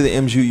 One of the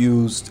M's you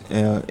used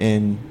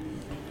in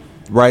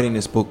writing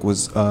this book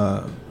was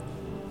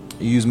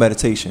you use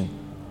meditation.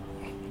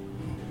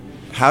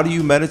 How do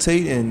you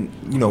meditate, and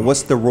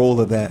what's the role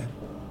of that?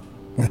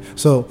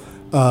 So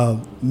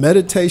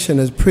meditation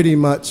is pretty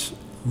much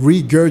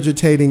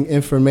regurgitating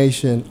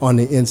information on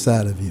the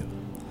inside of you.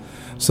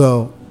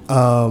 So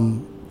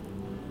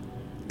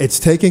it's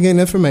taking in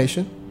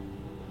information,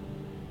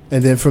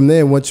 and then from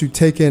there, once you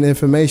take in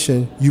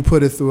information, you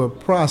put it through a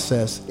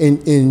process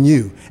in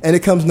you, and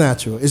it comes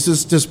natural. It's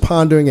just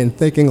pondering and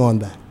thinking on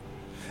that.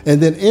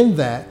 And then in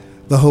that,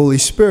 the Holy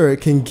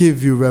Spirit can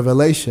give you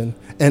revelation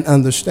and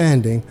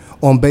understanding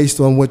based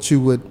on what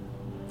you're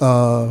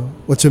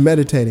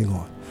meditating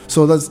on.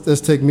 So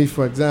let's take me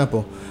for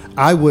example.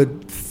 I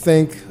would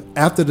think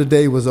after the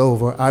day was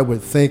over, I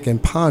would think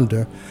and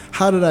ponder,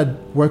 how did I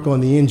work on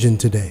the engine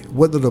today?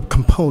 What are the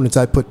components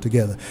I put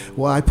together?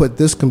 Well, I put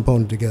this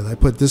component together. I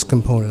put this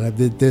component. I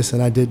did this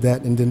and I did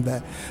that and did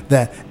that.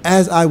 That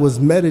as I was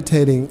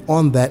meditating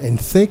on that and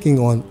thinking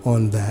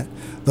on that,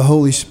 the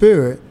Holy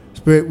Spirit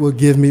will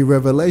give me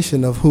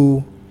revelation of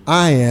who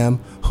I am,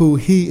 who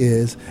he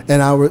is,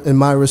 and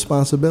my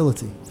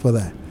responsibility for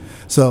that.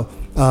 So,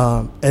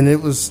 and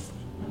it was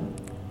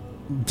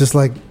just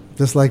like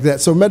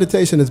that. So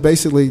meditation is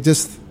basically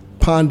just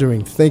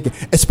pondering, thinking.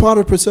 It's part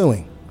of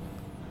pursuing.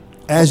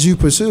 As you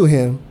pursue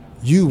him,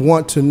 you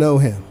want to know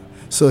him.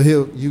 So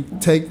you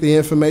take the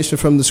information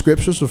from the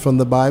scriptures or from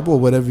the Bible or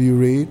whatever you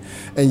read,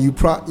 and you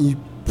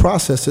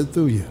process it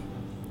through you.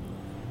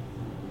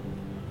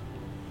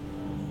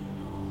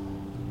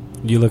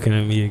 You looking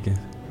at me again?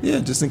 Yeah,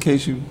 just in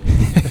case you.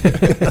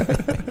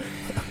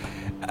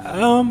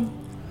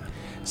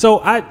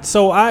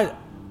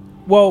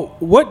 Well,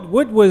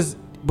 what was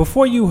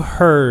before you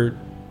heard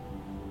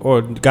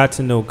or got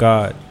to know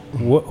God?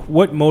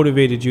 What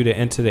motivated you to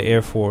enter the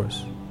Air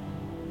Force?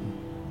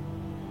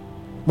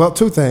 Well,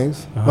 two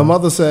things. My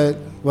mother said,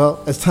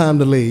 "Well, it's time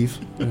to leave."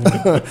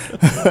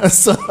 Mm-hmm.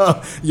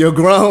 So you're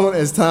grown.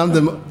 It's time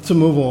to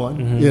move on.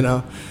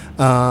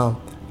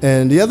 Mm-hmm.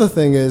 And the other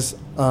thing is,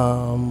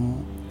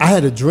 I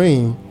had a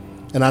dream,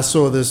 and I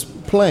saw this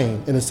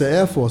plane, and it said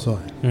Air Force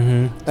on it.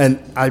 Mm-hmm. And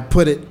I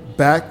put it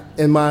back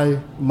in my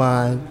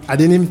mind. I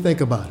didn't even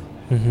think about it.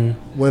 Mm-hmm.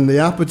 When the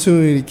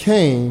opportunity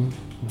came,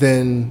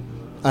 then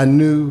I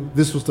knew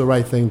this was the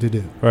right thing to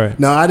do. Right.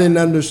 Now, I didn't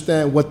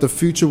understand what the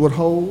future would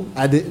hold.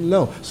 I didn't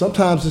know.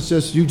 Sometimes it's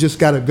just you just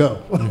got to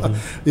go.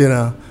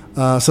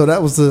 Mm-hmm. So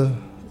that was the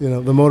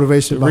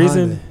motivation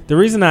behind it. The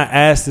reason I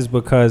asked is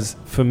because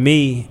for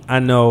me, I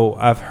know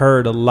I've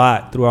heard a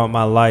lot throughout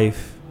my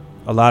life,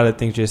 a lot of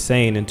things you're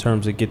saying in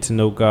terms of get to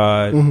know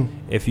God, mm-hmm.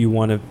 if you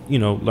want to,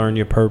 learn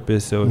your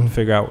purpose or mm-hmm.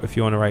 figure out if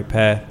you're on the right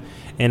path.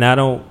 And I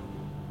don't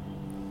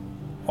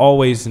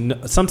always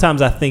know.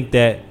 Sometimes I think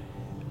that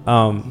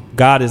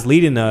God is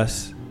leading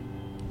us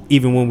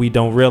even when we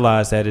don't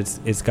realize that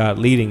it's God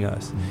leading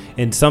us. Mm-hmm.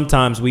 And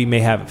sometimes we may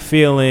have a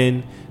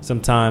feeling.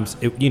 Sometimes,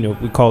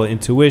 we call it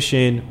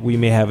intuition. We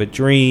may have a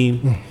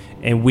dream,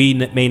 and we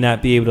may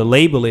not be able to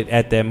label it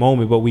at that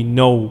moment, but we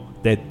know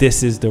that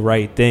this is the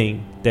right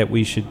thing that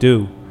we should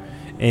do.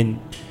 And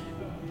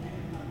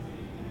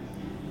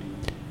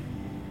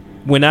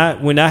when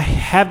I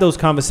have those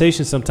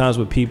conversations sometimes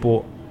with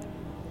people,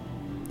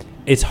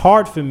 it's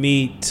hard for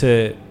me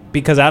to,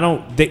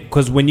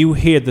 because when you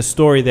hear the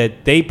story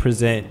that they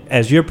present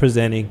as you're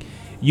presenting,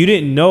 you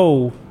didn't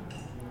know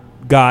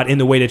God in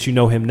the way that you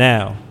know him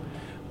now.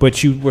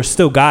 But you were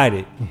still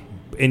guided,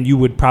 and you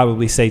would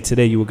probably say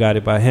today you were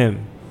guided by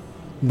him.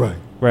 Right.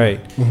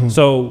 Mm-hmm.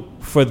 So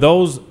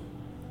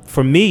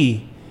for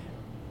me,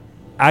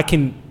 I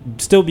can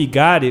still be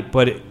guided,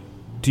 but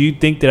do you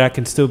think that I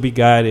can still be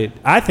guided?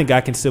 I think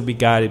I can still be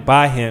guided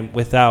by him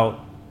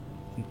without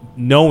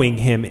knowing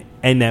him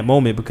in that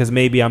moment, because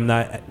maybe I'm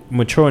not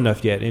mature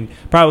enough yet. And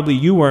probably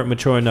you weren't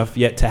mature enough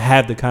yet to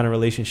have the kind of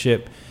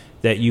relationship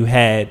that you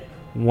had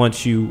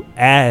once you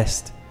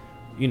asked,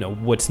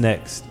 what's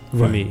next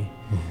for me.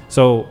 Mm-hmm.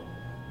 So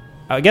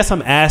I guess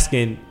I'm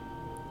asking,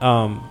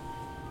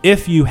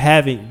 if you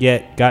haven't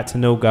yet got to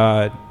know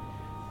God,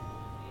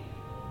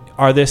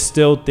 are there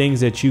still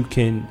things that you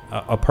can,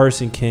 a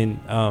person can,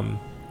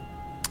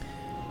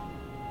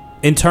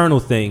 internal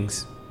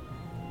things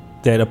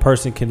that a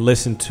person can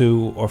listen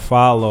to or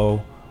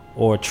follow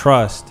or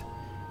trust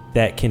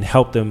that can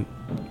help them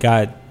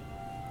guide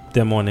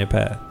them on their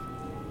path?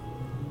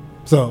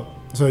 So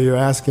you're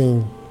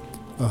asking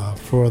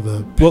for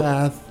the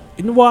path?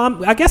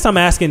 Well, I guess I'm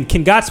asking,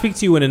 can God speak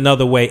to you in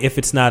another way if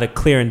it's not a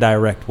clear and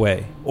direct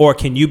way? Or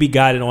can you be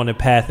guided on a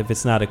path if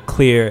it's not a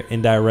clear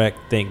and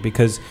direct thing?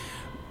 Because,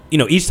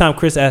 each time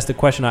Chris asked the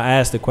question, I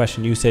asked the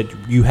question, you said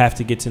you have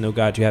to get to know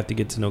God, you have to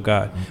get to know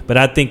God. Mm-hmm. But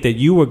I think that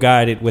you were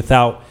guided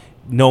without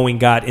knowing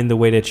God in the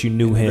way that you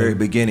knew Him. Very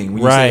beginning.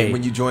 When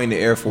right. You joined the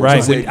Air Force.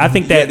 Right. I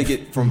think you that had to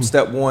get from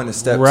step 1 to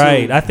step 2.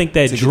 Right. I think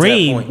that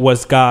dream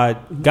was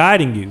God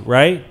guiding you,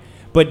 right?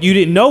 But you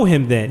didn't know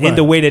Him then in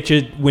the way that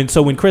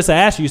when Chris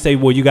asked you, you say,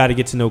 well, you got to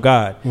get to know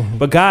God. Mm-hmm.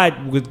 But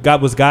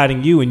God was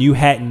guiding you and you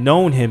hadn't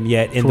known Him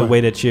yet in the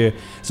way that you're.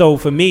 So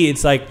for me,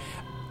 it's like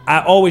I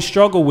always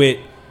struggle with,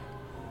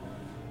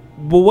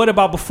 well, what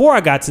about before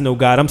I got to know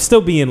God? I'm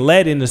still being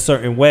led in a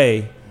certain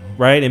way,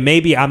 right? And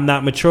maybe I'm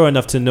not mature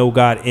enough to know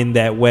God in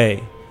that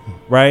way,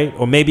 right?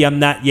 Or maybe I'm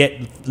not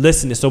yet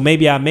listening. So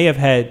maybe you may have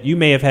had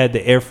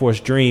the Air Force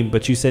dream,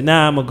 but you said,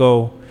 nah, I'm going to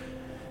go,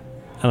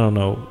 I don't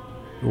know,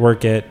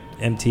 work at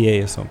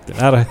MTA or something.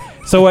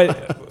 So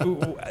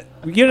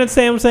you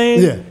understand what I'm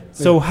saying? Yeah.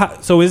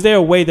 So is there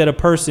a way that a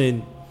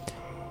person,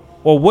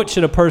 or what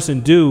should a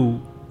person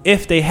do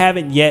if they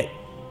haven't yet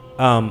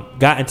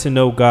gotten to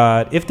know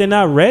God, if they're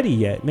not ready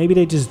yet? Maybe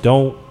they just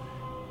don't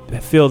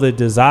feel the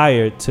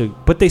desire to,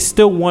 but they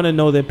still want to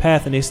know their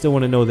path and they still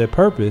want to know their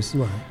purpose.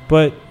 Right.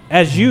 But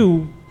as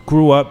you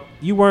grew up,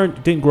 you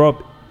didn't grow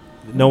up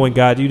knowing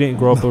God. You didn't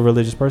grow up a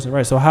religious person,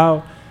 right? So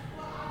how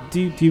do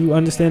you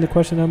understand the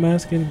question I'm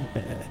asking?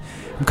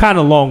 I'm kind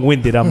of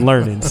long-winded. I'm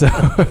learning. So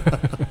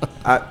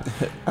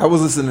I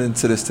was listening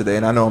to this today,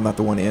 and I know I'm not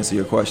the one to answer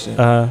your question,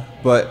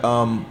 but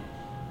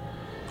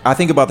I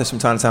think about this from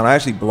time to time. I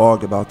actually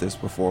blogged about this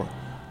before.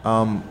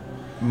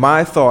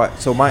 My thought.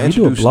 So my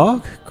introduction. You do a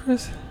blog,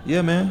 Chris?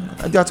 Yeah, man.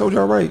 I told you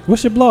already.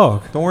 What's your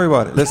blog? Don't worry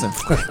about it. Listen.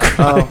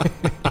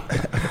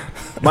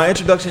 My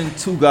introduction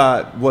to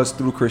God was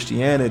through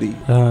Christianity.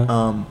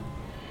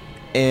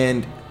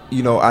 And,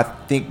 I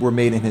think we're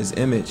made in His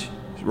image,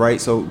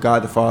 right? So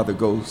God the Father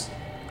goes,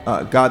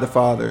 God the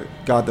Father,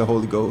 God the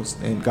Holy Ghost,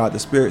 and God the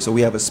Spirit. So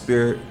we have a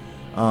spirit,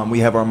 we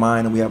have our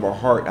mind, and we have our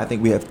heart. I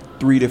think we have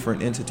 3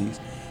 different entities.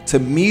 To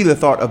me, the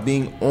thought of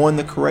being on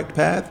the correct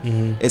path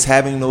is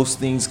having those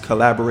things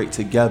collaborate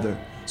together.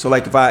 So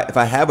like if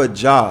I have a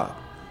job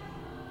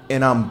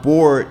and I'm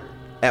bored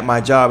at my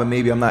job and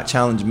maybe I'm not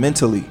challenged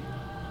mentally,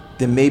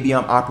 then maybe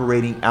I'm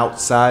operating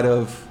outside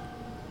of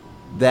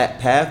that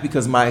path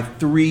because my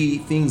 3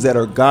 things that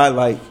are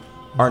godlike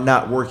are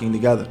not working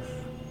together.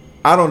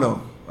 I don't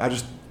know. I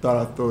just thought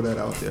I'd throw that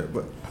out there.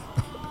 But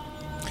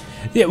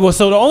yeah, well,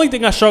 so the only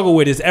thing I struggle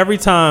with is every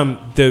time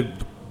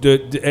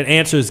an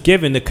answer is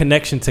given, the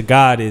connection to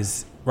God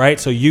is right.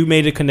 So you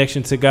made a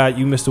connection to God.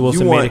 You, Mr.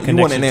 Wilson, made a connection to God.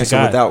 You want an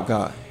answer without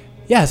God.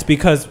 Yes,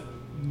 because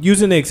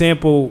using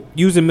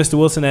Mr.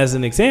 Wilson as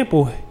an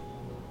example.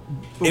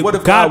 But what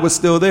if God was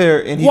still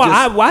there? And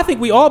I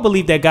think we all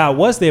believe that God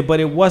was there, but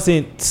it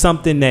wasn't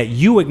something that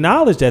you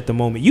acknowledged at the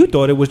moment. You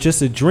thought it was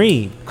just a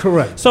dream.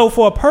 Correct. So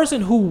for a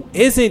person who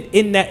isn't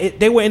in that,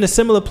 they were in a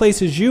similar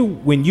place as you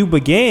when you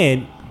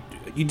began,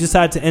 you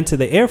decided to enter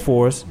the Air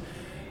Force.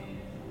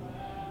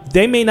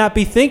 They may not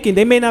be thinking,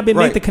 they may not be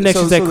making the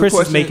connections that Chris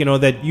is making or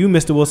that you,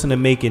 Mr. Wilson, are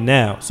making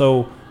now.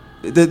 So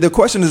the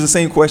question is the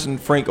same question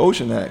Frank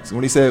Ocean asked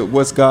when he said,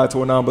 "What's God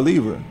to a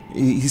non-believer?"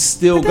 He's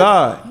still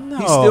God.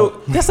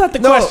 No, that's not the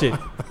question.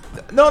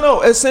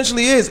 No.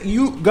 Essentially,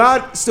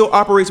 God still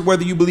operates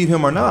whether you believe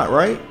Him or not,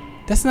 right?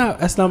 That's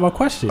not my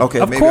question. Okay,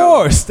 of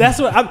course. That's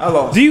what I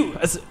lost.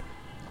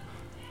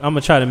 I'm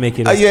gonna try to make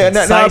it.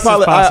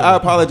 I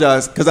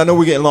apologize because I know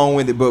we're getting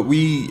long-winded, but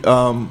we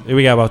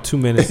got about 2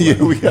 minutes.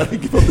 Yeah, we gotta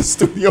get from the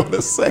studio in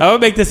a second. I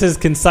would make this as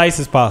concise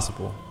as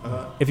possible.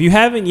 If you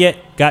haven't yet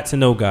got to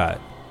know God,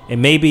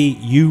 and maybe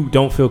you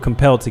don't feel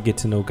compelled to get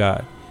to know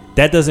God,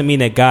 that doesn't mean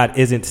that God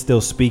isn't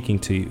still speaking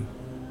to you.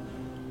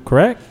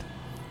 Correct?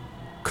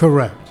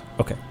 Correct.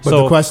 Okay. But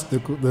the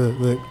question,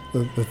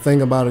 the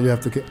thing about it, you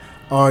have to: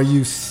 are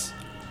you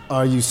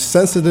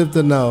sensitive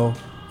to know,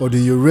 or do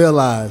you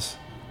realize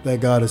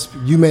that God is?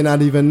 You may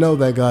not even know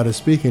that God is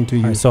speaking to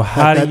you. Right, so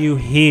how do you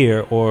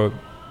hear or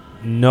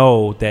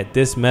know that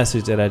this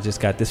message that I just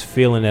got, this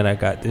feeling that I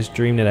got, this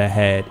dream that I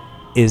had,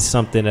 is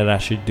something that I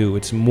should do?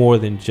 It's more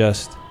than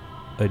just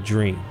a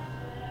dream.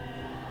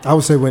 I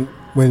would say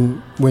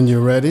when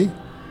you're ready,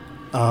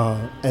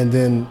 and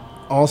then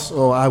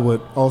also I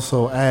would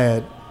also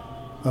add,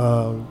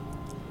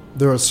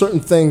 there are certain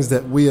things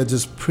that we are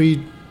just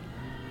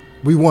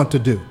we want to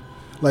do,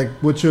 like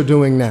what you're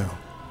doing now,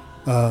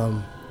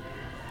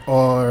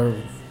 or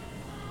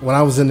when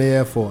I was in the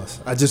Air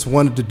Force, I just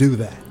wanted to do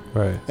that,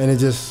 right? And it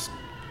just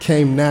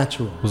came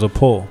natural. It was a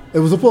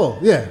pull.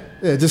 Yeah,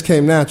 it just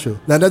came natural.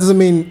 Now that doesn't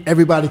mean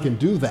everybody can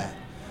do that.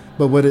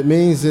 But what it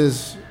means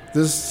is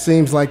this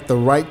seems like the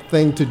right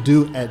thing to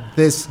do at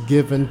this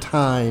given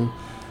time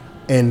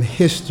in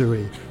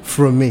history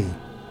for me.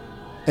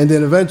 And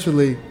then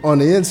eventually, on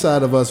the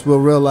inside of us, we'll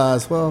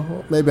realize,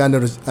 well, maybe I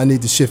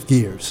need to shift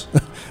gears,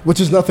 which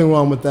is nothing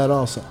wrong with that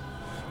also.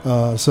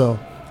 I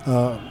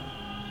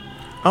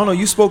don't know,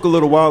 you spoke a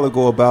little while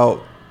ago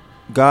about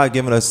God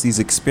giving us these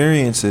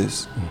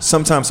experiences,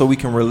 sometimes so we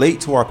can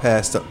relate to our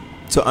past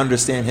to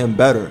understand him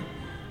better.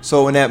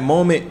 So in that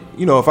moment,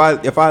 you know,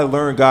 if I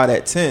learned God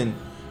at 10,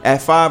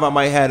 at 5 I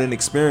might have had an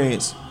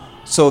experience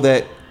so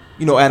that,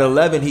 you know, at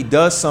 11 he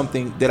does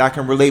something that I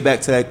can relate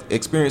back to that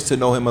experience to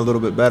know him a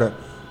little bit better.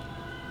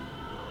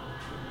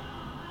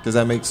 Does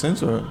that make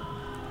sense? Or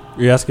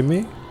you're asking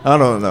me? I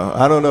don't know.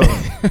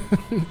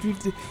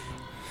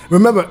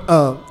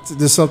 Remember,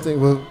 there's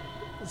something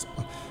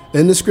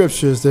in the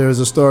scriptures. There is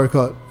a story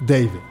called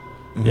David.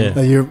 Yeah.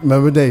 Now, you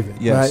remember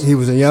David, yes. right? He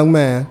was a young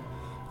man,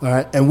 all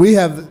right? And we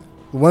have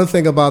one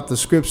thing about the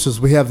scriptures,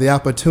 we have the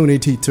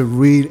opportunity to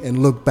read and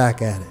look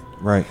back at it.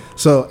 Right.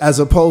 So as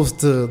opposed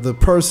to the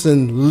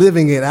person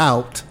living it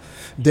out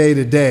day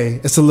to day,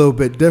 it's a little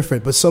bit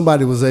different. But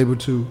somebody was able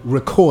to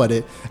record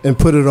it and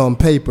put it on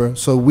paper,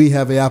 so we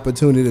have the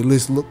opportunity to at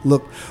least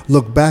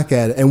look back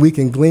at it, and we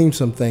can glean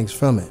some things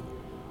from it.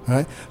 All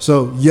right.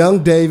 So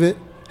young David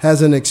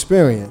has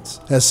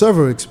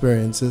several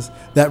experiences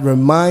that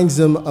reminds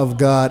him of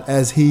God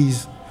as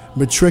he's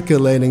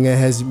matriculating and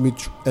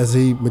as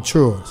he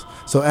matures.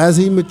 So as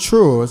he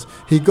matures,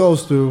 he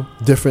goes through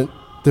different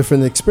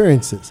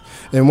experiences,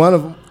 and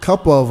a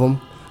couple of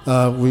them,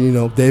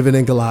 David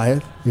and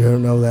Goliath. You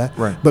don't know that,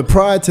 right? But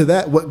prior to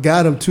that, what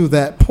got him to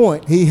that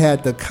point, he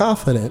had the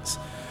confidence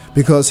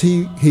because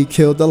he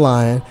killed a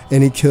lion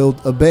and he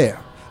killed a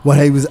bear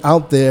when he was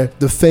out there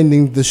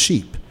defending the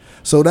sheep.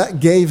 So that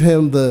gave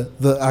him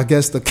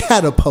the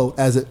catapult,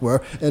 as it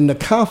were, and the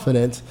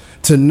confidence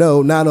to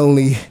know not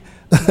only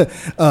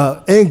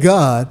in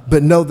God,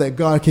 but know that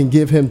God can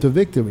give him to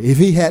victory. If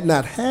he had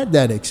not had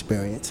that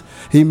experience,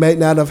 he may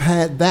not have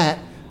had that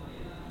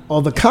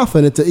or the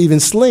confidence to even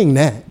sling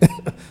that.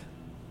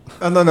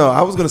 No.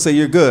 I was going to say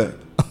you're good,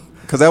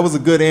 because that was a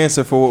good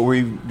answer for what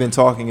we've been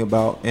talking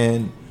about.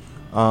 And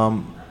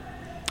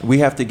we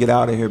have to get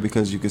out of here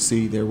because you can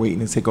see they're waiting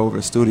to take over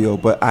the studio.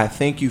 But I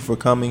thank you for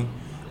coming.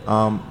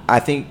 I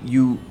think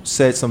you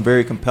said some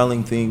very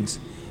compelling things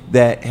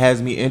that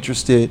has me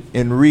interested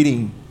in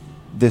reading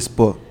this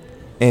book.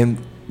 And,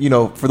 you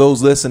know, for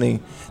those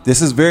listening, this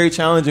is very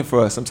challenging for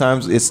us.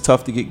 Sometimes it's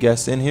tough to get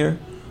guests in here.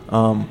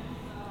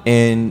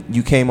 And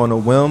you came on a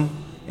whim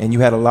and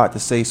you had a lot to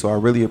say, so I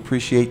really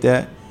appreciate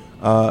that.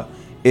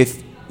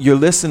 If you're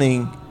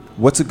listening,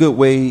 what's a good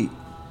way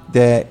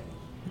that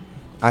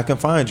I can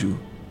find you?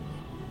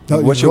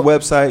 What's your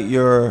website,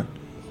 your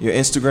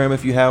Instagram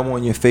if you have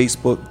one, your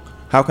Facebook?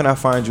 How can I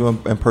find you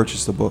and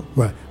purchase the book?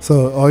 Right.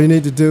 So all you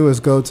need to do is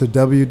go to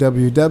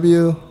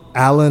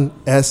www.Allen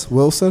S.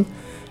 Wilson,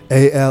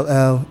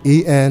 ALLENSS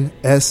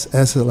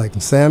like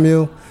in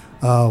Samuel,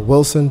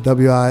 Wilson,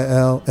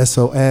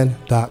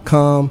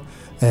 WILSON.com.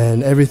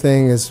 And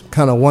everything is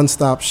kind of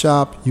one-stop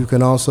shop. You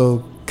can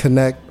also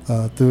connect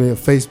through your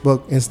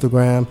Facebook,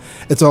 Instagram.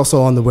 It's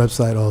also on the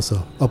website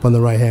also, up on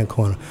the right-hand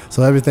corner.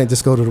 So everything,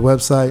 just go to the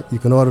website. You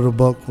can order the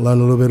book,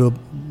 learn a little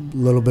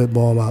bit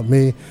more about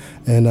me,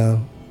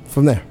 and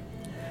from there.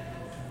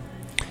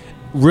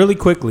 Really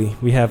quickly,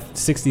 we have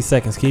 60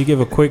 seconds. Can you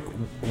give a quick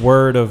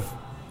word of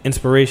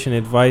inspiration,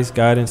 advice,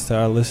 guidance to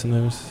our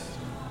listeners?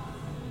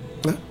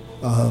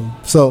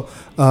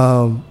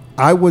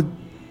 I would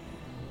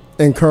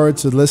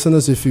encourage the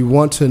listeners, if you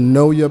want to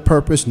know your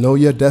purpose, know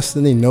your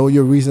destiny, know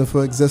your reason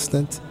for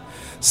existence,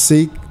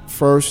 seek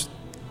first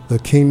the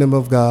kingdom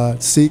of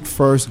God, seek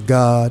first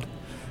God,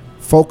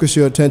 focus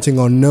your attention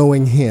on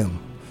knowing him,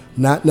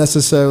 not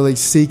necessarily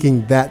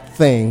seeking that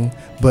thing,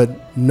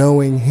 but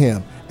knowing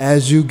him.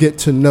 As you get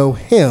to know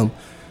him,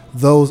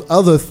 those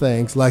other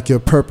things like your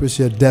purpose,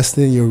 your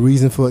destiny, your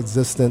reason for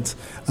existence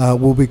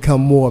will become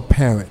more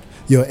apparent.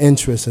 Your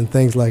interests and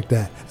things like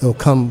that. It'll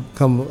come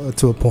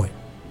to a point.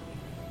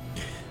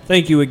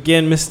 Thank you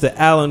again, Mr.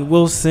 Allen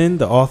Wilson,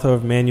 the author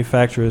of The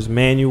Manufacturer's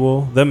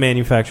Manual,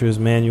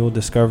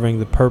 Discovering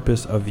the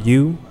Purpose of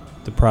You,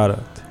 the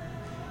Product.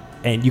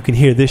 And you can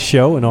hear this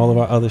show and all of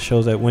our other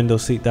shows at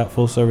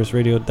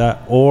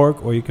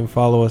windowseat.fullserviceradio.org, or you can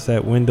follow us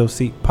at Window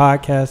Seat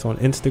Podcast on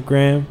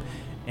Instagram.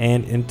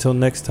 And until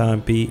next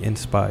time, be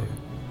inspired.